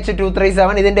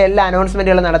KH237 ഇതിൻ്റെ എല്ലാ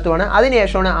അനൗൺസ്മെൻറ്റുകളും നടത്തുവാണ്.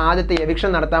 അതിനുശേഷമാണ് ആദ്യത്തെ എവിക്ഷൻ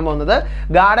നടത്താൻ പോകുന്നത്.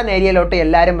 ഗാർഡൻ ഏരിയയിലോട്ട്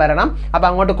എല്ലാവരും വരണം. അപ്പോൾ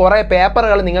അങ്ങോട്ട് കുറേ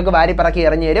പേപ്പറുകൾ നിങ്ങൾക്ക് വാരിപ്പറക്കി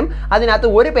എറിഞ്ഞു തരും. അതിനകത്ത്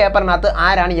ഒരു പേപ്പറിനകത്ത്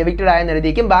ആരാണ് എവിക്റ്റഡ് ആയെന്ന്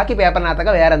എഴുതിയിരിക്കും, ബാക്കി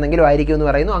പേപ്പറിനകത്തൊക്കെ വേറെ എന്തെങ്കിലും ആയിരിക്കും എന്ന്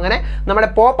പറയുന്നു. അങ്ങനെ നമ്മുടെ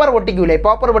പോപ്പർ പൊട്ടിക്കൂലേ,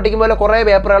 പോപ്പർ പൊട്ടിക്കുമ്പോൾ കുറേ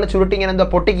പേപ്പറുകൾ ചുരുട്ടി ഇങ്ങനെ എന്തോ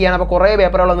പൊട്ടിക്കുകയാണ്. അപ്പോൾ കുറേ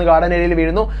പേപ്പറുകളൊന്ന് ഗാർഡൻ ഏരിയയിൽ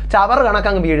വീഴുന്നു, ചവർ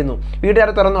കണക്കങ്ങ് വീഴുന്നു.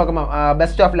 വീട്ടുകാർ തുറന്ന് നോക്കുമ്പോൾ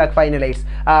ബെസ്റ്റ് ഓഫ് ലക്ക് ഫൈനലൈസ്,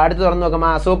 അടുത്ത് തുറന്ന്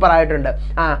നോക്കുമ്പോൾ സൂപ്പർ ആയിട്ടുണ്ട്,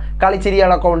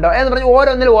 കളിച്ചിരികളൊക്കെ ഉണ്ടോ എന്ന് പറഞ്ഞ്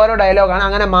ഓരോന്നിലും ഓരോ ഡയലോഗാണ്.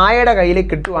 അങ്ങനെ മായയുടെ കയ്യിൽ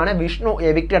കിട്ടുവാണ് വിഷ്ണു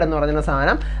എവിക്റ്റഡ് എന്ന് പറയുന്ന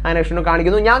സാധനം. അങ്ങനെ വിഷ്ണു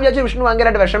കാണിക്കുന്നു. ഞാൻ വിചാരിച്ചു വിഷ്ണു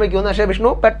ഭയങ്കരമായിട്ട് വിഷമിക്കുന്നു, പക്ഷേ വിഷ്ണു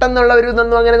പെട്ടെന്നുള്ള ഒരു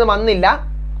ഇതൊന്നും അങ്ങനെയൊന്നും വന്നില്ല.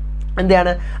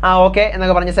 എന്താണ് ഓക്കെ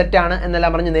എന്നൊക്കെ പറഞ്ഞ് സെറ്റാണ്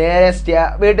എന്നെല്ലാം പറഞ്ഞ് നേരെ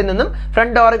വീട്ടിൽ നിന്നും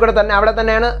ഫ്രണ്ട് ഡോറിൽ കൂടെ തന്നെ, അവിടെ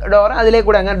തന്നെയാണ് ഡോർ, അതിലേക്ക്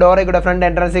കൂടെ അങ്ങനെ ഡോറിൽ കൂടെ ഫ്രണ്ട്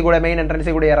എൻട്രൻസിൽ കൂടെ മെയിൻ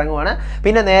എൻട്രൻസിൽ കൂടെ ഇറങ്ങുവാണ്.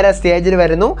 പിന്നെ നേരെ സ്റ്റേജിൽ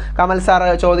വരുന്നു. കമൽ സാർ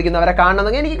ചോദിക്കുന്നു അവരെ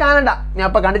കാണണമെന്നെങ്കിൽ എനിക്ക് കാണണ്ട, ഞാൻ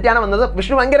അപ്പോൾ കണ്ടിട്ടാണ് വന്നത്.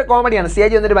 വിഷ്ണു ഭയങ്കര കോമഡിയാണ്,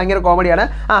 സ്റ്റേജിൽ വന്നിട്ട് ഭയങ്കര കോമഡിയാണ്.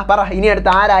 പറ ഇനി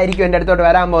അടുത്ത് ആരായിരിക്കും എൻ്റെ അടുത്തോട്ട്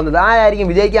വരാൻ പോകുന്നത്, ആരായിരിക്കും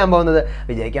വിജയിക്കാൻ പോകുന്നത്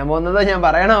ഞാൻ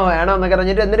പറയണോ വേണോ എന്നൊക്കെ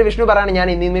പറഞ്ഞിട്ട് എന്നിട്ട് വിഷ്ണു പറയണം, ഞാൻ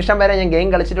ഈ നിമിഷം വരെ ഞാൻ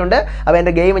ഗെയിം കളിച്ചിട്ടുണ്ട്, അപ്പോൾ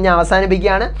എൻ്റെ ഗെയിം ഞാൻ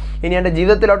അവസാനിപ്പിക്കുകയാണ്, ഇനി എൻ്റെ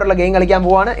ജീവിതത്തിലോട്ടുള്ള ഗെയിം കളിക്കാൻ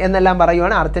പോവാണ് എന്നെല്ലാം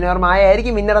പറയുവാണ്. അർച്ചന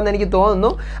ആയിരിക്കും വിന്നറെന്ന് എനിക്ക് തോന്നുന്നു.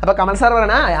 അപ്പോൾ കമൽ സാർ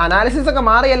പറയണ അനാലിസിസ് ഒക്കെ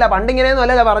മാറിയല്ല, പണ്ടിങ്ങനെയൊന്നും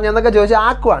അല്ലല്ലോ പറഞ്ഞെന്നൊക്കെ ചോദിച്ചാൽ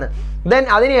ആക്കുവാണ്. ദെൻ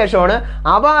അതിനുശേഷമാണ്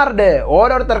അവാർഡ്.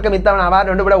 ഓരോരുത്തർക്കും ഇത്തവണ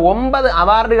അവാർഡുണ്ട്. ഇവിടെ 9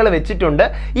 അവാർഡുകൾ വെച്ചിട്ടുണ്ട്.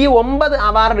 ഈ 9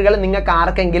 അവാർഡുകൾ നിങ്ങൾക്ക്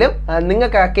ആർക്കെങ്കിലും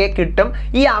നിങ്ങൾക്കൊക്കെ കിട്ടും.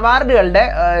 ഈ അവാർഡുകളുടെ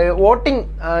വോട്ടിംഗ്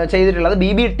ചെയ്തിട്ടുള്ളത്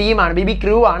BB ടീമാണ്, BB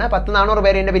ക്രൂ ആണ്. 10-400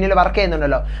 പേര് എൻ്റെ പിന്നിൽ വർക്ക്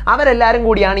ചെയ്യുന്നുണ്ടല്ലോ. അവരെല്ലാവരും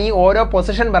കൂടിയാണ് ഈ ഓരോ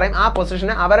പൊസിഷൻ പറയും, ആ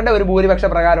പൊസിഷന് അവരുടെ ഒരു ഭൂരിപക്ഷ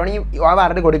പ്രകാരമാണ് ഈ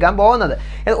അവാർഡ് കൊടുക്കാൻ പോകുന്നത്.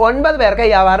 9 പേർക്ക്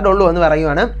ഈ അവാർഡ് ഉള്ളൂ എന്ന്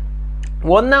പറയുവാണ്.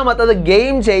 ഒന്നാമത്തത്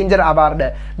ഗെയിം ചേഞ്ചർ അവാർഡ്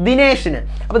ദിനേഷിന്.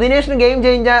 അപ്പോൾ ദിനേഷിന് ഗെയിം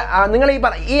ചേഞ്ചർ, നിങ്ങൾ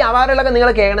ഈ അവാർഡുകളൊക്കെ നിങ്ങൾ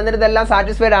കേൾക്കണം, എന്നിട്ട് ഇതെല്ലാം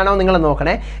സാറ്റിസ്ഫൈഡ് ആണോ നിങ്ങൾ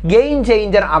നോക്കണേ. ഗെയിം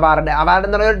ചേഞ്ചർ അവാർഡ്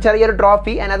എന്ന് പറയുന്ന ചെറിയൊരു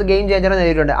ട്രോഫി, അതിനകത്ത് ഗെയിം ചേഞ്ചർ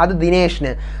നേരിട്ടുണ്ട്. അത്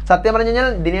ദിനേഷിന്. സത്യം പറഞ്ഞു കഴിഞ്ഞാൽ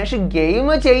ദിനേഷ് ഗെയിം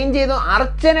ചേഞ്ച് ചെയ്തു.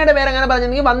 അർച്ചനയുടെ പേര് അങ്ങനെ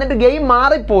പറഞ്ഞിട്ടുണ്ടെങ്കിൽ വന്നിട്ട് ഗെയിം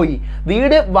മാറിപ്പോയി,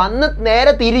 വീട് വന്ന്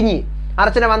നേരെ തിരിഞ്ഞ്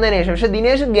അർച്ചന വന്നതിന് ശേഷം. പക്ഷേ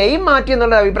ദിനേഷ് ഗെയിം മാറ്റി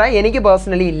എന്നുള്ള അഭിപ്രായം എനിക്ക്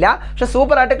പേഴ്സണലി ഇല്ല. പക്ഷെ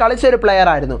സൂപ്പറായിട്ട് കളിച്ചൊരു പ്ലെയർ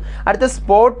ആയിരുന്നു. അടുത്ത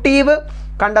സ്പോർട്ടീവ്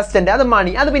കണ്ടസ്റ്റൻ്റ്, അത്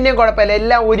മണി. അത് പിന്നെയും കുഴപ്പമില്ല,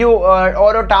 എല്ലാം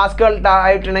ഓരോ ടാസ്കുകൾ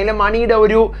ആയിട്ടുണ്ടെങ്കിലും മണിയുടെ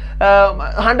ഒരു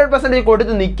 100%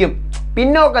 കൊടുത്ത് നിൽക്കും,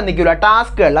 പിന്നോക്കം നിൽക്കില്ല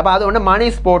ടാസ്കുകളിൽ. അപ്പോൾ അതുകൊണ്ട് മണി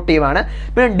സ്പോർട്ടീവാണ്.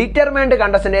 പിന്നെ ഡിറ്റർമൈൻഡ്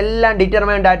കണ്ടസ്റ്റൻ്റ്, എല്ലാം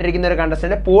ഡിറ്റർമൈൻഡ് ആയിട്ടിരിക്കുന്ന ഒരു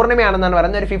കണ്ടസ്റ്റൻ്റ് പൂർണ്ണിമയാണെന്നാണ്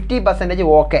പറയുന്നത്, ഒരു 50%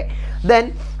 ഓക്കെ. ദെൻ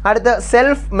അടുത്ത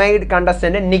സെൽഫ് മെയ്ഡ്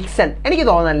കണ്ടസ്റ്റൻ്റ് നിക്സൺ. എനിക്ക്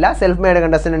തോന്നുന്നില്ല സെൽഫ് മെയ്ഡ്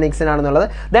കണ്ടസ്റ്റൻ്റ് നിക്സൺ ആണെന്നുള്ളത്.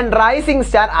 ദെൻ റൈസിംഗ്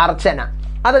സ്റ്റാർ അർച്ചന.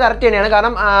 അത് കറക്റ്റ് തന്നെയാണ്.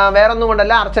 കാരണം വേറെ ഒന്നും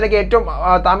കൊണ്ടല്ല, അർച്ചനയ്ക്ക് ഏറ്റവും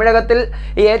തമിഴകത്തിൽ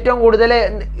ഏറ്റവും കൂടുതൽ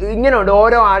ഇങ്ങനെയുണ്ട്,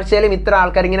 ഓരോ ആഴ്ചയിലും ഇത്ര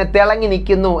ആൾക്കാർ ഇങ്ങനെ തിളങ്ങി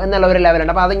നിൽക്കുന്നു എന്നുള്ള ഒരു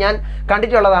ലെവലുണ്ട്. അപ്പോൾ അത് ഞാൻ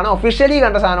കണ്ടിട്ടുള്ളതാണ്, ഒഫീഷ്യലി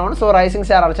കണ്ട സാധനമാണ്. സോ റൈസിംഗ്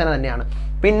സ്റ്റാർ അർച്ചന തന്നെയാണ്.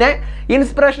 പിന്നെ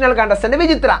ഇൻസ്പിറേഷണൽ കണ്ടസ്റ്റന്റ്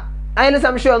വിചിത്ര, അതിന്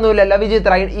സംശയമൊന്നുമില്ലല്ലോ.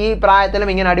 വിചിത്ര ഈ പ്രായത്തിലും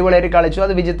ഇങ്ങനെ അടിപൊളിയായിട്ട് കളിച്ചു,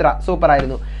 അത് വിചിത്ര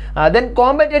സൂപ്പറായിരുന്നു. ദെൻ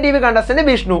കോമ്പറ്റേറ്റീവ് കണ്ടസ്റ്റന്റ്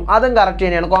വിഷ്ണു, അതും കറക്റ്റ്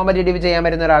തന്നെയാണ്. കോമ്പറ്റേറ്റീവ് ചെയ്യാൻ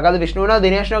പറ്റുന്ന ഒരാൾക്ക് അത് വിഷ്ണുവിനോ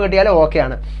ദിനേഷിനോ കിട്ടിയാലും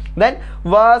ഓക്കെയാണ്. ദെൻ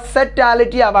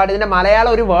വേഴ്സറ്റാലിറ്റി അവാർഡ്, ഇതിൻ്റെ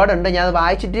മലയാളം ഒരു വേർഡ് ഉണ്ട്, ഞാൻ അത്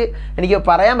വായിച്ചിട്ട് എനിക്ക്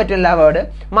പറയാൻ പറ്റില്ല ആ വേർഡ്.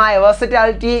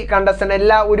 വേഴ്സറ്റാലിറ്റി കണ്ടസ്റ്റന്റ്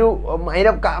എല്ലാം ഒരു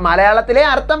അതിൻ്റെ മലയാളത്തിലെ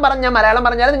അർത്ഥം പറഞ്ഞാൽ, മലയാളം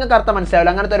പറഞ്ഞാൽ നിങ്ങൾക്ക് അർത്ഥം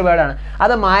മനസ്സിലാവില്ല, അങ്ങനത്തെ ഒരു വേർഡാണ്.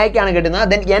 അത് മായക്കാണ് കിട്ടുന്നത്.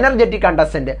 ദെൻ എനർജറ്റിക്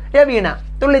കണ്ടസ്റ്റന്റ് രവീണ,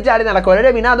 തുള്ളിച്ചാടി നടക്കുമല്ലോ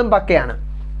രവീണ, അതും പക്കയാണ്.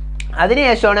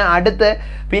 അതിനുശേഷമാണ് അടുത്ത്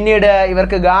പിന്നീട്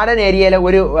ഇവർക്ക് ഗാർഡൻ ഏരിയയിൽ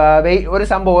ഒരു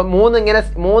സംഭവം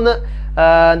മൂന്ന്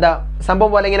എന്താ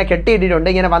സംഭവം പോലെ ഇങ്ങനെ കെട്ടിയിട്ടിട്ടുണ്ട്,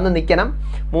 ഇങ്ങനെ വന്ന് നിൽക്കണം,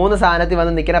 3 സാധനത്തിൽ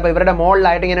വന്ന് നിൽക്കണം. അപ്പോൾ ഇവരുടെ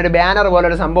മുകളിലായിട്ട് ഇങ്ങനെ ഒരു ബാനർ പോലെ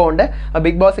ഒരു സംഭവം ഉണ്ട്.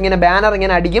 ബിഗ് ബോസ് ഇങ്ങനെ ബാനർ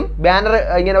ഇങ്ങനെ അടിക്കും, ബാനർ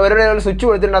ഇങ്ങനെ ഒരു സ്വിച്ച്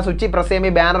കൊടുത്തിട്ടുണ്ട്, ആ സ്വിച്ച് പ്രസ്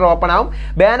ചെയ്യുമ്പോൾ ബാനർ ഓപ്പൺ ആവും.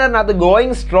 ബാനറിനകത്ത്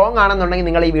ഗോയിങ് സ്ട്രോങ് ആണെന്നുണ്ടെങ്കിൽ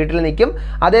നിങ്ങൾ ഈ വീട്ടിൽ നിൽക്കും,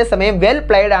 അതേസമയം വെൽ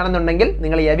പ്ലേഡ് ആണെന്നുണ്ടെങ്കിൽ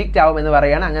നിങ്ങൾ എവിക്റ്റ് ആവും എന്ന്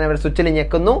പറയുകയാണ്. അങ്ങനെ അവർ സ്വിച്ചിൽ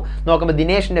ഞെക്കുന്നു, നോക്കുമ്പോൾ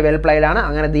ദിനേഷിൻ്റെ വെൽ പ്ലേഡ് ആണ്.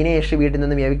 അങ്ങനെ ദിനേഷ് വീട്ടിൽ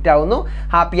നിന്നും എവിക്റ്റ് ആവുന്നു,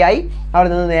 ഹാപ്പിയായി. അവിടെ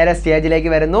നിന്ന് നേരെ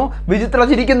സ്റ്റേജിലേക്ക് വരുന്നു. വിചിത്ര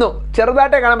ചിരിക്കുന്നു,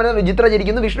 ചെറുതായിട്ടേ കാണാൻ പറ്റുന്നത്. വിചിത്ര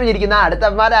ചിരിക്കുന്നു, വിഷ്ണു ചിരിക്കുന്നു.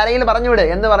 അടുത്തമാരെ ആരെങ്കിലും പറഞ്ഞുവിട്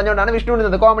എന്ന് പറഞ്ഞുകൊണ്ടാണ് വിഷ്ണു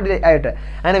ഇടുന്നത് കോമഡി ആയിട്ട്.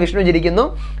 അങ്ങനെ വിഷ്ണു ചിരിക്കുന്നു.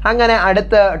 അങ്ങനെ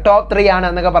അടുത്ത ടോപ്പ് 3 ആണ്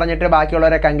എന്നൊക്കെ പറഞ്ഞിട്ട്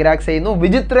ബാക്കിയുള്ളവരെ കൺഗ്രാറ്റ്സ് ചെയ്യുന്നു.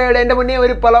 വിചിത്രയുടെ എൻ്റെ മുന്നേ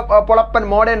ഒരു പൊളപ്പൻ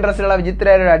മോഡേൺ ഡ്രസ്സിലുള്ള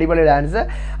വിചിത്രയുടെ ഒരു അടിപൊളി ഡാൻസ്.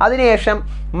 അതിനുശേഷം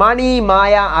മണി,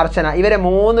 മായ, അർച്ചന, ഇവരെ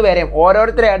 3 പേരെയും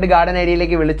ഓരോരുത്തരെയായിട്ട് ഗാർഡൻ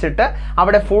ഏരിയയിലേക്ക് വിളിച്ചിട്ട്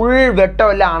അവിടെ ഫുൾ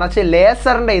വെട്ടമെല്ലാം അണച്ച്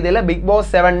ലേസറിൻ്റെ ഇതിൽ ബിഗ്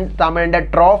ബോസ് 7 തമിഴിൻ്റെ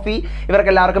ട്രോഫി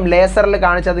ഇവർക്ക് എല്ലാവർക്കും ലേസറിൽ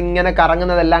കാണിച്ചത് ഇങ്ങനെ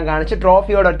കറങ്ങുന്നതെല്ലാം കാണിച്ച്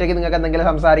ട്രോഫിയോട് ഒറ്റയ്ക്ക് നിങ്ങൾക്ക് എന്തെങ്കിലും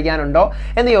സംസാരിക്കാനുണ്ടോ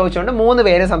എന്ന് ചോദിച്ചുകൊണ്ട് 3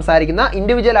 പേര് സംസാരിക്കുന്ന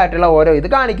ഇൻഡിവിജ്വൽ ആയിട്ടുള്ള ഓരോ ഇത്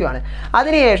കാണിക്കുവാണ്.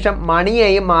 അതിനുശേഷം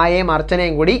മണിയെയും മായയും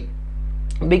അർച്ചനയും കൂടി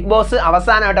ബിഗ് ബോസ്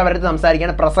അവസാനമായിട്ട് അവരടുത്ത്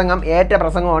സംസാരിക്കുകയാണ്. പ്രസംഗം ഏറ്റ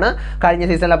പ്രസംഗമാണ്. കഴിഞ്ഞ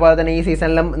സീസണിലെ പോലെ തന്നെ ഈ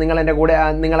സീസണിലും നിങ്ങളെൻ്റെ കൂടെ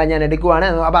നിങ്ങളെ ഞാൻ എടുക്കുവാണ്.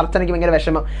 അപ്പോൾ അർച്ചനയ്ക്ക് ഭയങ്കര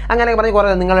വിഷമം. അങ്ങനെയൊക്കെ പറഞ്ഞ്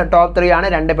കുറേ നിങ്ങൾ ടോപ്പ് 3 ആണ്,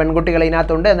 2 പെൺകുട്ടികൾ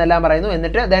ഇതിനകത്തുണ്ട് എന്നെല്ലാം പറയുന്നു.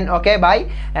 എന്നിട്ട് ദെൻ ഓക്കെ ബൈ,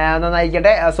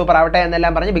 നന്നായിരിക്കട്ടെ, സൂപ്പർ ആവട്ടെ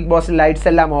എന്നെല്ലാം പറഞ്ഞ് ബിഗ് ബോസ് ലൈറ്റ്സ്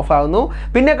എല്ലാം ഓഫ് ആവുന്നു.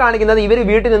 പിന്നെ കാണിക്കുന്നത് ഇവർ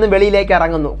വീട്ടിൽ നിന്ന് വെളിയിലേക്ക്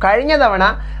ഇറങ്ങുന്നു. കഴിഞ്ഞ തവണ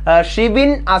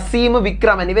ഷിബിൻ, അസീം,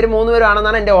 വിക്രമൻ ഇവർ 3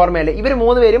 പേരാണെന്നാണ് എൻ്റെ ഓർമ്മയിൽ. ഇവർ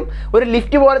 3 പേരും ഒരു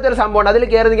ലിഫ്റ്റ് പോലത്തെ ഒരു സംഭവമുണ്ട്, അതിൽ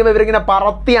കയറി നിൽക്കുമ്പോൾ ഇവരിങ്ങനെ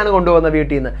പറത്തിയാണ് കൊണ്ടുപോകുന്നത്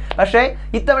വീട്ടിൽ നിന്ന്. പക്ഷേ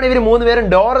ഇത്തവണ ഇവർ 3 പേരും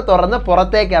ഡോർ തുറന്ന്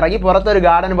പുറത്തേക്ക് ഇറങ്ങി, പുറത്തൊരു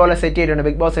ഗാർഡൻ പോലെ സെറ്റ് ചെയ്തിട്ടുണ്ട്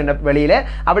ബിഗ് ബോസിൻ്റെ വെളിയിൽ.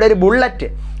 അവിടെ ഒരു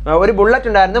ബുള്ളറ്റ്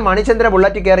ഉണ്ടായിരുന്നു. മണിചന്ദ്ര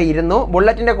ബുള്ളറ്റ് കയറി ഇരുന്നു.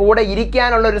 ബുള്ളറ്റിൻ്റെ കൂടെ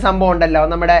ഇരിക്കാനുള്ള ഒരു സംഭവം ഉണ്ടല്ലോ,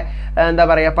 നമ്മുടെ എന്താ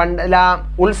പറയുക, പണ്ട്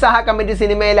ഉത്സാഹ കമ്മിറ്റി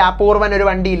സിനിമയിൽ അപൂർവൻ ഒരു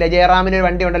വണ്ടിയില്ല, ജയറാമിന് ഒരു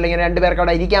വണ്ടി ഉണ്ടല്ലോ, ഇങ്ങനെ 2 പേർക്ക്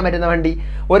അവിടെ ഇരിക്കാൻ പറ്റുന്ന വണ്ടി,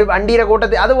 ഒരു വണ്ടിയുടെ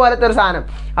കൂട്ടത്തിൽ അതുപോലത്തെ ഒരു സാധനം.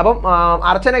 അപ്പം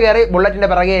അർച്ചന കയറി ബുള്ളറ്റിൻ്റെ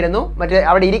പിറകെ ഇരുന്നു, മറ്റേ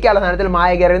അവിടെ ഇരിക്കാനുള്ള സാധനത്തിൽ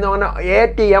മായ കയറിയിരുന്നു.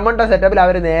 അങ്ങനെ എമൗണ്ട് സെറ്റപ്പിൽ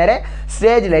അവർ നേരെ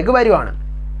സ്റ്റേജിലേക്ക് വരുവാണ്.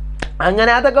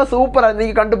 അങ്ങനെ അതൊക്കെ സൂപ്പർ,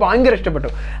 എനിക്ക് കണ്ട് ഭയങ്കര ഇഷ്ടപ്പെട്ടു.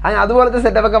 അങ്ങനെ അതുപോലത്തെ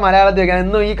സെറ്റപ്പൊക്കെ മലയാളത്തിൽ വെക്കാൻ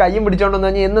എന്നും ഈ കയ്യും പിടിച്ചോണ്ടെന്ന്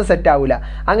പറഞ്ഞാൽ എന്നും സെറ്റാവില്ല.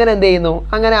 അങ്ങനെ എന്ത് ചെയ്യുന്നു,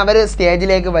 അങ്ങനെ അവർ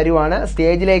സ്റ്റേജിലേക്ക് വരുവാണ്.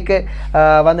 സ്റ്റേജിലേക്ക്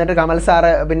വന്നിട്ട് കമൽ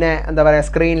സാറ് പിന്നെ എന്താ പറയുക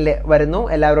സ്ക്രീനിൽ വരുന്നു,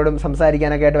 എല്ലാവരോടും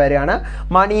സംസാരിക്കാനൊക്കെ ആയിട്ട് വരികയാണ്.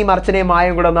 മണിയും അർച്ചനയും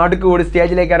മായയും കൂടെ നടുക്ക് കൂടി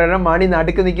സ്റ്റേജിലേക്ക് ഇറങ്ങണം. മണി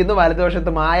നടുക്ക് നിൽക്കുന്നു,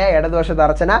 വലതുവശത്ത് മായ, ഇടതുവശത്ത്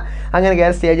അർച്ചന. അങ്ങനെ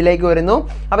കയറി സ്റ്റേജിലേക്ക് വരുന്നു.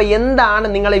 അപ്പോൾ എന്താണ്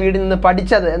നിങ്ങൾ വീട്ടിൽ നിന്ന്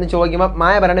പഠിച്ചത് എന്ന് ചോദിക്കുമ്പോൾ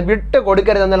മായ പറയണത് വിട്ട്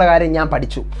കൊടുക്കരുതെന്നുള്ള കാര്യം ഞാൻ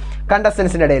പഠിച്ചു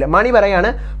കണ്ടസ്റ്റൻസിൻ്റെ ഇടയിൽ. മണി പറയാണ്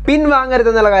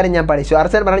പിൻവാങ്ങരുതെന്നുള്ള കാര്യം ഞാൻ പഠിച്ചു.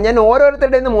 അർച്ചന പറഞ്ഞു ഞാൻ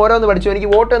ഓരോരുത്തരുടെ നിന്നും ഓരോന്ന് പഠിച്ചു, എനിക്ക്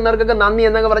വോട്ട് എന്നവർക്കൊക്കെ നന്ദി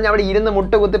എന്നൊക്കെ പറഞ്ഞ് അവിടെ ഇരുന്ന്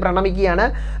മുട്ടുകുത്തി പ്രണമിക്കുകയാണ്.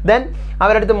 ദെൻ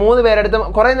അവരടുത്ത് 3 പേരെടുത്ത്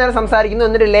കുറേ നേരം സംസാരിക്കുന്നു.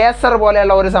 എന്നിട്ട് ലേസർ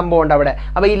പോലെയുള്ള ഒരു സംഭവം ഉണ്ട് അവിടെ.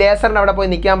 അപ്പോൾ ഈ ലേസറിന് അവിടെ പോയി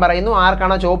നിൽക്കാൻ പറയുന്നു.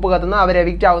 ആർക്കാണോ ചുവപ്പ് കത്തുന്നത് അവർ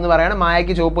എവിക്റ്റ് ആവുമെന്ന് പറയാണ്.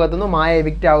 മായയ്ക്ക് ചുവപ്പ് കത്തുന്നു, മായ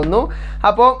എവിക്റ്റ് ആവുന്നു.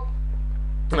 അപ്പോൾ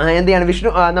എന്ത് ചെയ്യാണ്, വിഷ്ണു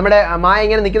നമ്മുടെ മായ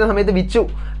ഇങ്ങനെ നിൽക്കുന്ന സമയത്ത്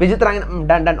വിചിത്ര അങ്ങനെ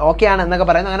ഡൺ ഓക്കെ ആണ് എന്നൊക്കെ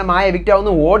പറയുന്നു. അങ്ങനെ മായ എവിക്റ്റ്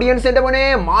ആവുന്നു. ഓഡിയൻസിൻ്റെ മോനെ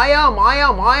മായ മായ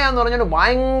മായ എന്ന് പറഞ്ഞിട്ട്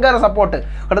ഭയങ്കര സപ്പോർട്ട്,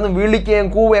 കിടന്ന് വിളിക്കുകയും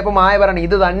കൂവുകയും. അപ്പോൾ മായ പറയണം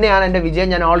ഇത് തന്നെയാണ് എൻ്റെ വിജയം,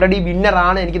 ഞാൻ ഓൾറെഡി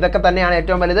വിന്നറാണ്, എനിക്കിതൊക്കെ തന്നെയാണ്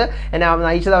ഏറ്റവും വലുത്, എന്നെ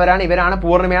നയിച്ചതവരാണ്, ഇവരാണ്,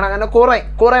 പൂർണ്ണിമയാണ്. അങ്ങനെ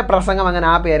കുറേ പ്രസംഗം അങ്ങനെ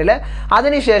ആ പേരിൽ.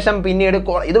 അതിനുശേഷം പിന്നീട്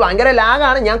ഇത് ഭയങ്കര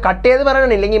ലാഗാണ്, ഞാൻ കട്ട് ചെയ്ത്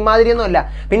പറയണം, ഇല്ലെങ്കിൽ ഇമാതിരിയൊന്നുമല്ല.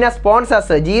 പിന്നെ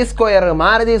sponsors G2,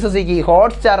 Maruti Suzuki,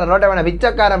 Hotstar, റോട്ടവേണ,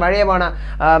 പിച്ചക്കാരൻ, മഴയമാണ്,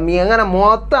 അങ്ങനെ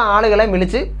മൊത്തം ആളുകളെ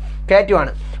വിളിച്ച്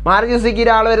കയറ്റുവാണ്. മാരുതി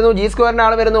സുസുക്കിയുടെ ആൾ വരുന്നു, G2ൻ്റെ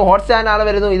ആൾ വരുന്നു, ഹോട്ട്സ്റ്റാറിൻ്റെ ആൾ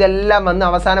വരുന്നു. ഇതെല്ലാം വന്ന്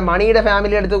അവസാനം മണിയുടെ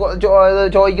ഫാമിലി എടുത്ത്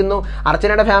ചോദിക്കുന്നു,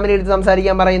 അർച്ചനയുടെ ഫാമിലി എടുത്ത്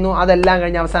സംസാരിക്കാൻ പറയുന്നു. അതെല്ലാം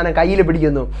കഴിഞ്ഞ് അവസാനം കയ്യിൽ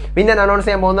പിടിക്കുന്നു. പിന്നെ അനൗൺസ്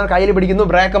ചെയ്യാൻ പോകുന്ന കയ്യിൽ പിടിക്കുന്നു,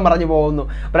 ബ്രേക്കും പറഞ്ഞു പോകുന്നു.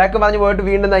 ബ്രേക്കും പറഞ്ഞു പോയിട്ട്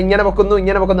വീണ്ടും ഇങ്ങനെ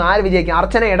വെക്കുന്നു. ആര് വിജയിക്കും?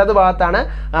 അർച്ചന ഇടത് ഭാഗത്താണ്,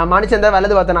 മണിചന്ദ്രൻ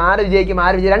വലത് ഭാഗത്താണ്. ആര് വിജയിക്കും?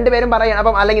 2 പേരും പറയണം.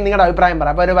 അപ്പം അല്ലെങ്കിൽ നിങ്ങളുടെ അഭിപ്രായം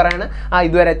പറയാം. അപ്പോൾ അവർ പറയാണ്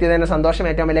ഇതുവരെ എത്തിയതിൻ്റെ സന്തോഷം,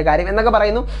 ഏറ്റവും വലിയ കാര്യം എന്നൊക്കെ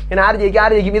പറയുന്നു. ഞാൻ ആര്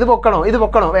ജയിക്കും, ഇത്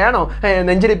പൊക്കണോ വേണോ,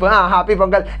 നെഞ്ചിരിപ്പ്, ഹാപ്പി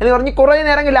പൊങ്കൽ എന്ന് പറഞ്ഞ് കുറേ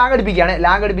നേരം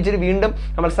ലാഗ് അടിപ്പിച്ചിട്ട് വീണ്ടും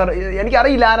നമ്മൾ സാർ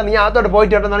എനിക്കറിയില്ല നീ അകത്തോട്ട്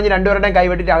പോയിട്ട് എന്ന് പറഞ്ഞ് 2 പേരുടെയും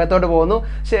കൈവെട്ടിട്ട് അകത്തോട്ട് പോകുന്നു.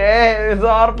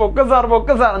 സാർ പൊക്ക് സാർ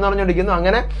എന്ന് പറഞ്ഞുകൊണ്ടിരിക്കുന്നു.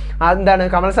 അങ്ങനെ എന്താണ്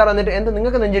കമൽ സാർ വന്നിട്ട്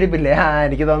നിങ്ങൾക്ക് നെഞ്ചിരിപ്പില്ലേ?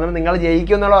 എനിക്ക് തോന്നുന്നു നിങ്ങൾ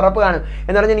ജയിക്കും എന്നുള്ള ഉറപ്പ് കാണും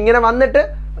എന്ന് പറഞ്ഞാൽ ഇങ്ങനെ വന്നിട്ട്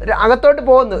അകത്തോട്ട്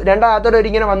പോകുന്നു, രണ്ടാകത്തോട്ട്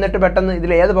ഇങ്ങനെ വന്നിട്ട് പെട്ടെന്ന്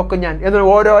ഇതിൽ ഏത് പൊക്കും ഞാൻ എന്നിട്ട്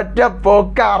ഓരോറ്റ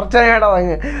പൊക്ക അർച്ചനയുടെ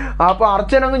അങ്ങ്. അപ്പോൾ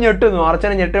അർച്ചന അങ്ങ് ഞെട്ടുന്നു.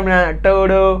 അർച്ചന ഞെട്ടുമ്പോൾ ഞാൻ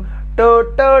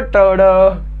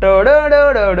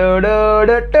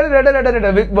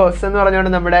ബിഗ് ബോസ് എന്ന്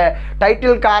പറഞ്ഞുകൊണ്ട് നമ്മുടെ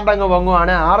ടൈറ്റിൽ കാർഡ് അങ്ങ്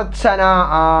പൊങ്ങുവാണ്. അർച്ചന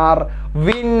ആർ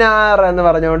വിന്നർ എന്ന്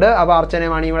പറഞ്ഞുകൊണ്ട്. അപ്പോൾ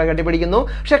അർച്ചനയും മണിയും കൂടെ കെട്ടിപ്പിടിക്കുന്നു.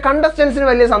 പക്ഷെ കണ്ടസ്റ്റൻസിന്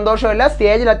വലിയ സന്തോഷമില്ല.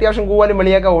 സ്റ്റേജിൽ അത്യാവശ്യം കൂവലും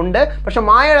വിളിയൊക്കെ ഉണ്ട്, പക്ഷെ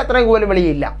മായയുടെ അത്രയും കൂവലും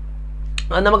വിളിയില്ല.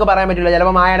 അത് നമുക്ക് പറയാൻ പറ്റില്ല.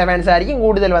 ചിലപ്പോൾ മായയുടെ ഫാൻസ് ആയിരിക്കും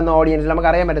കൂടുതൽ വന്ന ഓഡിയൻസ്, നമുക്ക്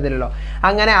അറിയാൻ പറ്റത്തില്ലല്ലോ.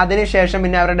 അങ്ങനെ അതിനുശേഷം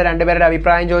പിന്നെ അവരുടെ രണ്ടുപേരുടെ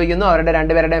അഭിപ്രായം ചോദിക്കുന്നു, അവരുടെ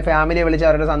രണ്ടുപേരുടെയും ഫാമിലിയെ വിളിച്ച്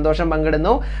അവരുടെ സന്തോഷം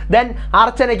പങ്കിടുന്നു. ദെൻ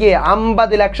അർച്ചനയ്ക്ക്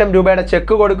 50 ലക്ഷം രൂപയുടെ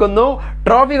ചെക്ക് കൊടുക്കുന്നു,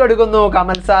 ട്രോഫി കൊടുക്കുന്നു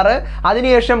കമൽ സാറ്.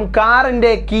 അതിനുശേഷം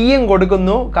കാറിൻ്റെ കീയും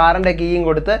കൊടുക്കുന്നു. കാറിൻ്റെ കീയും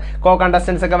കൊടുത്ത് കോ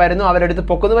കണ്ടസ്റ്റൻസ് ഒക്കെ വരുന്നു, അവരെടുത്ത്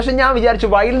പൊക്കുന്നു. പക്ഷെ ഞാൻ വിചാരിച്ചു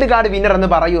വൈൽഡ് കാർഡ് വിന്നർ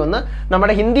എന്ന് പറയുമെന്ന്.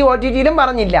 നമ്മുടെ ഹിന്ദി OTT-യിലും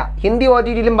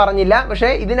പറഞ്ഞില്ല,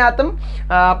 പക്ഷേ ഇതിനകത്തും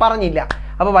പറഞ്ഞില്ല.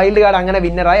 അപ്പോൾ വൈൽഡ് കാർഡ് അങ്ങനെ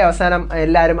വിന്നറായി. അവസാനം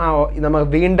എല്ലാവരും നമ്മൾ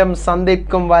വീണ്ടും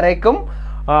സന്ധിക്കും വരയ്ക്കും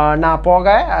പോക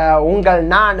ഉങ്കൽ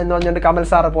നാൻ എന്ന് പറഞ്ഞുകൊണ്ട് കമൽ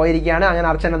സാറ് പോയിരിക്കുകയാണ്. അങ്ങനെ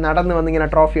അർച്ചന നടന്നു വന്ന് ഇങ്ങനെ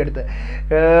ട്രോഫി എടുത്ത്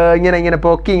ഇങ്ങനെ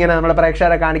പൊക്കി ഇങ്ങനെ നമ്മുടെ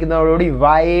പ്രേക്ഷകരെ കാണിക്കുന്നതോടുകൂടി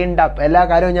വൈൻഡ് അപ്പ്. എല്ലാ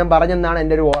കാര്യവും ഞാൻ പറഞ്ഞെന്നാണ്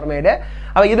എൻ്റെ ഒരു ഓർമ്മയിൽ.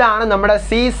 അപ്പോൾ ഇതാണ് നമ്മുടെ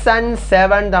സീസൺ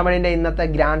 7 തമിഴിൻ്റെ ഇന്നത്തെ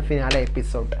ഗ്രാൻഡ് ഫിനാലെ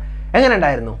എപ്പിസോഡ്. എങ്ങനെ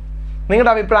ഉണ്ടായിരുന്നു?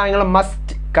 നിങ്ങളുടെ അഭിപ്രായങ്ങൾ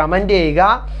മസ്റ്റ് കമൻറ്റ്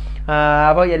ചെയ്യുക.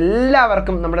 അപ്പോൾ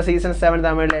എല്ലാവർക്കും നമ്മുടെ സീസൺ 7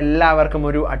 തമിഴിൽ എല്ലാവർക്കും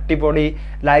ഒരു അടിപൊളി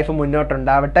ലൈഫ്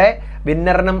മുന്നോട്ടുണ്ടാവട്ടെ.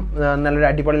 വിന്നറിനും നല്ലൊരു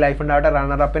അടിപൊളി ലൈഫ് ഉണ്ടാവട്ടെ.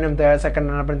 റണ്ണറപ്പിനും സെക്കൻഡ്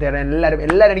റണ്ണറപ്പിനും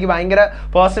എല്ലാവരും എനിക്ക് ഭയങ്കര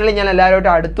പേഴ്സണലി ഞാൻ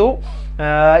എല്ലാവരുമായിട്ട് അടുത്തു.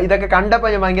 ഇതൊക്കെ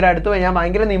കണ്ടപ്പോൾ ഞാൻ ഭയങ്കര അടുത്തു. ഞാൻ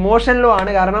ഭയങ്കര ഇമോഷണലും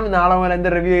ആണ്. കാരണം നാളെ മുതൽ എന്ത്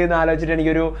റിവ്യൂ ചെയ്യുന്ന ആലോചിച്ചിട്ട്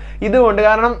എനിക്കൊരു ഇതുമുണ്ട്.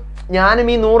 കാരണം ഞാനും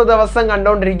ഈ 100 ദിവസം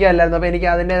കണ്ടുകൊണ്ടിരിക്കുകയല്ലായിരുന്നു. അപ്പോൾ എനിക്ക്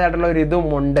അതിൻ്റേതായിട്ടുള്ള ഒരു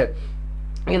ഇതുമുണ്ട്,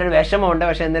 ഇങ്ങനൊരു വിഷമമുണ്ട്.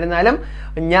 പക്ഷെ എന്നിരുന്നാലും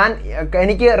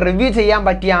എനിക്ക് റിവ്യൂ ചെയ്യാൻ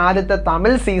പറ്റിയ ആദ്യത്തെ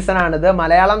തമിഴ് സീസണാണിത്.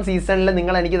 മലയാളം സീസണിൽ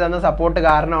നിങ്ങൾ എനിക്ക് തന്ന സപ്പോർട്ട്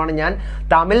കാരണമാണ് ഞാൻ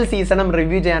തമിഴ് സീസണും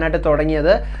റിവ്യൂ ചെയ്യാനായിട്ട്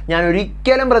തുടങ്ങിയത്. ഞാൻ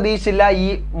ഒരിക്കലും പ്രതീക്ഷിച്ചില്ല ഈ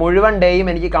മുഴുവൻ ഡേയും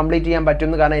എനിക്ക് കംപ്ലീറ്റ് ചെയ്യാൻ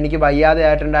പറ്റുമെന്ന്. കാരണം എനിക്ക് വയ്യാതെ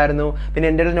ആയിട്ടുണ്ടായിരുന്നു. പിന്നെ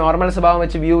എൻ്റെ ഒരു നോർമൽ സ്വഭാവം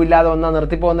വെച്ച് വ്യൂ ഇല്ലാതെ ഒന്നാ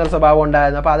നിർത്തിപ്പോകുന്നൊരു സ്വഭാവം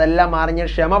ഉണ്ടായിരുന്നു. അപ്പോൾ അതെല്ലാം മാറി ഞാൻ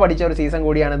ക്ഷമ പഠിച്ച ഒരു സീസൺ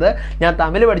കൂടിയാണിത്. ഞാൻ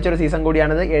തമിഴ് പഠിച്ചൊരു സീസൺ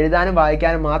കൂടിയാണിത്. എഴുതാനും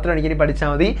വായിക്കാനും മാത്രം എനിക്കിനി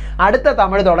പഠിച്ചാൽ മതി. അടുത്ത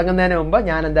തമിഴ് തുടങ്ങുന്നതിന് മുമ്പ്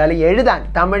ഞാൻ എന്തായാലും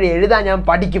തമിഴ് എഴുതാൻ ഞാൻ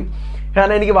പഠിക്കും.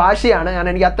 കാരണം എനിക്ക് വാശിയാണ്. കാരണം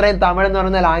എനിക്ക് അത്രയും തമിഴ് എന്ന്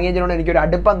പറയുന്ന ലാംഗ്വേജിനോട് എനിക്കൊരു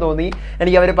അടുപ്പം തോന്നി.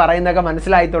 എനിക്ക് അവർ പറയുന്നതൊക്കെ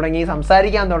മനസ്സിലായി തുടങ്ങി,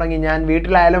 സംസാരിക്കാൻ തുടങ്ങി. ഞാൻ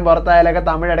വീട്ടിലായാലും പുറത്തായാലൊക്കെ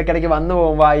തമിഴ് ഇടയ്ക്കിടയ്ക്ക് വന്നു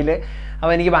പോകും വായിൽ.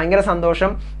 അപ്പോൾ എനിക്ക് ഭയങ്കര സന്തോഷം.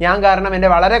 ഞാൻ കാരണം എൻ്റെ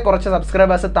വളരെ കുറച്ച്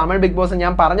സബ്സ്ക്രൈബേഴ്സ് തമിഴ് ബിഗ് ബോസ്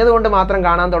ഞാൻ പറഞ്ഞതുകൊണ്ട് മാത്രം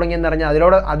കാണാൻ തുടങ്ങിയെന്ന്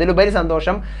പറഞ്ഞാൽ അതിലുപരി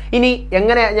സന്തോഷം. ഇനി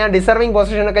എങ്ങനെ ഞാൻ ഡിസർവിങ്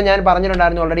പൊസിഷനൊക്കെ ഞാൻ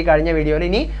പറഞ്ഞിട്ടുണ്ടായിരുന്നു ഓൾറെഡി കഴിഞ്ഞ വീഡിയോയിൽ.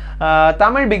 ഇനി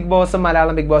തമിഴ് ബിഗ് ബോസും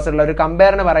മലയാളം ബിഗ് ബോസുള്ള ഒരു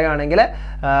കമ്പയറിന് പറയുകയാണെങ്കിൽ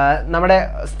നമ്മുടെ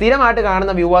സ്ഥിരമായിട്ട്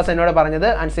കാണുന്ന വ്യൂവേഴ്സ് എന്നോട് പറഞ്ഞത്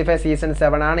അൻസിഫെ സീസൺ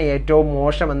 7 ആണ് ഏറ്റവും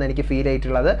മോശമെന്ന് എനിക്ക് ഫീൽ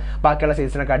ചെയ്തിട്ടുള്ളത്. ബാക്കിയുള്ള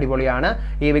സീസണൊക്കെ അടിപൊളിയാണ്.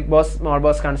 ഈ big boss small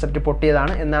boss concept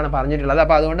പൊട്ടിയതാണ് എന്നാണ് പറഞ്ഞിട്ടുള്ളത്.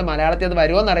 അപ്പോൾ അതുകൊണ്ട് മലയാളത്തിൽ അത്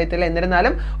വരുമോ എന്നറിയത്തില്ല.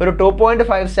 എന്നിരുന്നാലും ഒരു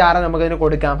 2.5 സ്റ്റാർ നമുക്ക്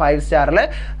കൊടുക്കാം. 5 സ്റ്റാറിൽ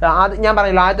ഞാൻ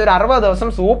പറഞ്ഞില്ല, ആദ്യത്തെ ഒരു 60 ദിവസം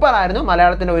സൂപ്പർ ആയിരുന്നു.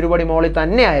 മലയാളത്തിൻ്റെ ഒരുപടി മോളിൽ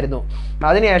തന്നെയായിരുന്നു.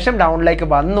 അതിനുശേഷം ഡൗണിലേക്ക്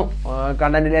വന്നു.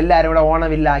 കണ്ടന്റിൽ എല്ലാവരും കൂടെ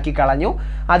ഓണവില്ലാക്കി കളഞ്ഞു.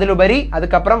 അതിലുപരി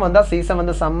അതുക്കപ്പുറം സീസൺ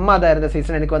സമ്മതായിരുന്ന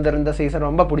സീസൺ എനിക്ക് இந்த சீசன்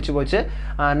ரொம்ப பிடிச்சி போச்சு.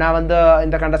 நான்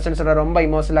இந்த கண்டஸ்டன்ஸோட ரொம்ப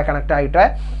இமோஷனலாக கனெக்ட்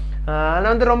ஆகிட்டேன்.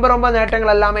 நான் ரொம்ப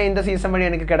நேட்டங்கள் எல்லாமே இந்த சீசன் வழி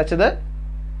எனக்கு கிடைச்சது.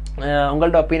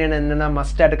 உங்களோட ஒப்பீனியன் என்னென்னா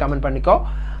மஸ்டாയിട്ട് கமெண்ட் பண்ணிக்கோ.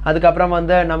 அதுக்கப்புறம்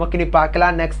நமக்கு இனி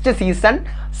பார்க்கலாம் നെക്സ്റ്റ്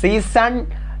സീസൺ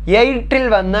 8-ൽ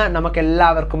വന്ന് നമുക്ക്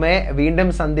എല്ലാവർക്കുമേ വീണ്ടും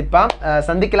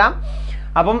സന്ധിക്കാം.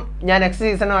 അപ്പം ഞാൻ നെക്സ്റ്റ്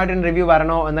സീസണുമായിട്ട് റിവ്യൂ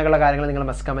വരണോ എന്നുള്ള കാര്യങ്ങൾ നിങ്ങൾ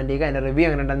മസ്റ്റ് കമൻറ്റ് ചെയ്യുക. എൻ്റെ റിവ്യൂ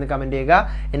എങ്ങനെ ഉണ്ടെന്ന് കമൻറ്റ് ചെയ്യുക.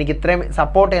 എനിക്ക് ഇത്രയും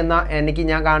സപ്പോർട്ട് ചെയ്യുന്ന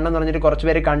ഞാൻ കാണണമെന്ന് പറഞ്ഞിട്ട് കുറച്ച്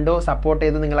പേര് കണ്ടു, സപ്പോർട്ട്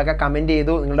ചെയ്തു, നിങ്ങളൊക്കെ കമൻറ്റ്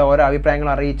ചെയ്തു, നിങ്ങളുടെ ഓരോ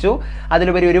അഭിപ്രായങ്ങളും അറിയിച്ചു.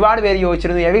 അതിലുപരി ഒരുപാട് പേര്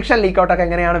ചോദിച്ചിരുന്നു എവിക്ഷൻ ലീക്കൗട്ടൊക്കെ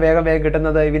എങ്ങനെയാണ് വേഗം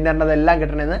കിട്ടുന്നത്, വിന്നറിൻ്റെതെല്ലാം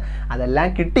കിട്ടണമെന്ന്. അതെല്ലാം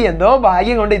കിട്ടി. എന്തോ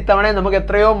ഭാഗ്യം കൊണ്ട് ഇത്തവണ നമുക്ക്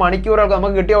എത്രയോ മണിക്കൂറൊക്കെ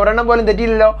നമുക്ക് കിട്ടിയ ഒരെണ്ണം പോലും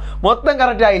തെറ്റിയില്ലല്ലോ. മൊത്തം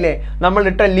കറക്റ്റ് ആയില്ലേ.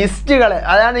 നമ്മളിട്ട ലിസ്റ്റുകൾ,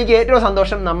 അതാണ് എനിക്ക് ഏറ്റവും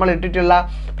സന്തോഷം. നമ്മൾ ഇട്ടിട്ടുള്ള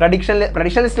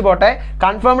പ്രഡിക്ഷൻ ലിസ്റ്റ് പോട്ടെ,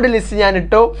 കൺഫേംഡ് ലിസ്റ്റ് ഞാൻ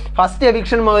ഇട്ടു. ഫസ്റ്റ്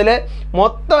എവിക്ഷൻ മുതൽ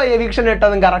മൊത്തം എവിക്ഷൻ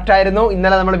ഇട്ടതും കറക്റ്റ് ആയിരുന്നു.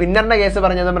 ഇന്നലെ നമ്മൾ വിന്നറിന്റെ കേസ്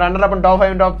പറഞ്ഞതും റണ്ണറപ്പും ടോപ്പ്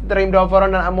 5 ടോപ്പ് 3 ടോപ്പ്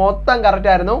 4 മൊത്തം കറക്റ്റ്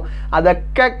ആയിരുന്നു.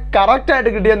 അതൊക്കെ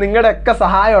കറക്റ്റായിട്ട് കിട്ടിയ നിങ്ങളുടെയൊക്കെ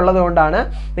സഹായം ഉള്ളതുകൊണ്ടാണ്,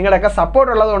 നിങ്ങളുടെയൊക്കെ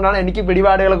സപ്പോർട്ട് ഉള്ളതുകൊണ്ടാണ് എനിക്ക്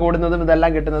പിടിപാടുകൾ കൂടുന്നതും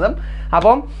ഇതെല്ലാം കിട്ടുന്നതും.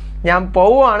 അപ്പം ഞാൻ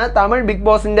പോവുകയാണ്. തമിഴ് ബിഗ്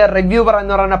ബോസിന്റെ റിവ്യൂ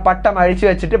പറയുന്ന പട്ടം അഴിച്ചു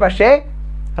വെച്ചിട്ട്, പക്ഷേ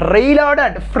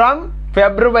reloaded from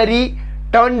February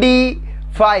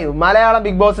 25 Malayalam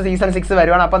big boss season 6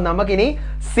 വരുവാണ്. അപ്പം നമുക്കിനി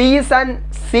സീസൺ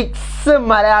 6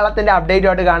 മലയാളത്തിൻ്റെ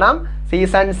അപ്ഡേറ്റുമായിട്ട് കാണാം.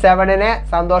 സീസൺ 7-നെ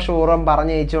സന്തോഷപൂർവ്വം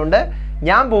പറഞ്ഞയച്ചുകൊണ്ട്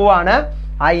ഞാൻ പോവാണ്.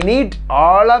 I need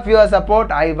all of your support.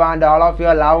 I want all of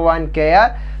your love and care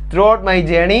through out my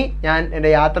journey. ഞാൻ എൻ്റെ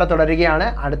യാത്ര തുടരുകയാണ്.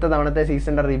 അടുത്ത തവണത്തെ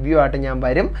സീസണിൻ്റെ റിവ്യൂ ആയിട്ട് ഞാൻ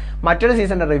വരും. മറ്റൊരു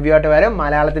സീസണിൻ്റെ റിവ്യൂ ആയിട്ട് വരും.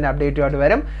 മലയാളത്തിൻ്റെ അപ്ഡേറ്റുമായിട്ട്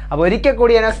വരും. അപ്പോൾ ഒരിക്കൽ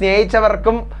കൂടി എന്നെ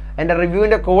സ്നേഹിച്ചവർക്കും എൻ്റെ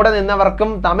റിവ്യൂവിൻ്റെ കൂടെ നിന്നവർക്കും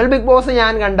തമിഴ് ബിഗ് ബോസ്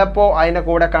ഞാൻ കണ്ടപ്പോൾ അതിൻ്റെ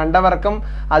കൂടെ കണ്ടവർക്കും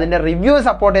അതിൻ്റെ റിവ്യൂ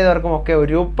സപ്പോർട്ട് ചെയ്തവർക്കും ഒക്കെ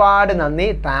ഒരുപാട് നന്ദി.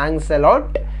 Thanks a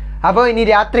lot. അപ്പോൾ ഇനി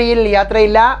രാത്രിയിൽ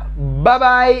യാത്രയില്ല.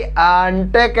 By and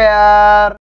take care.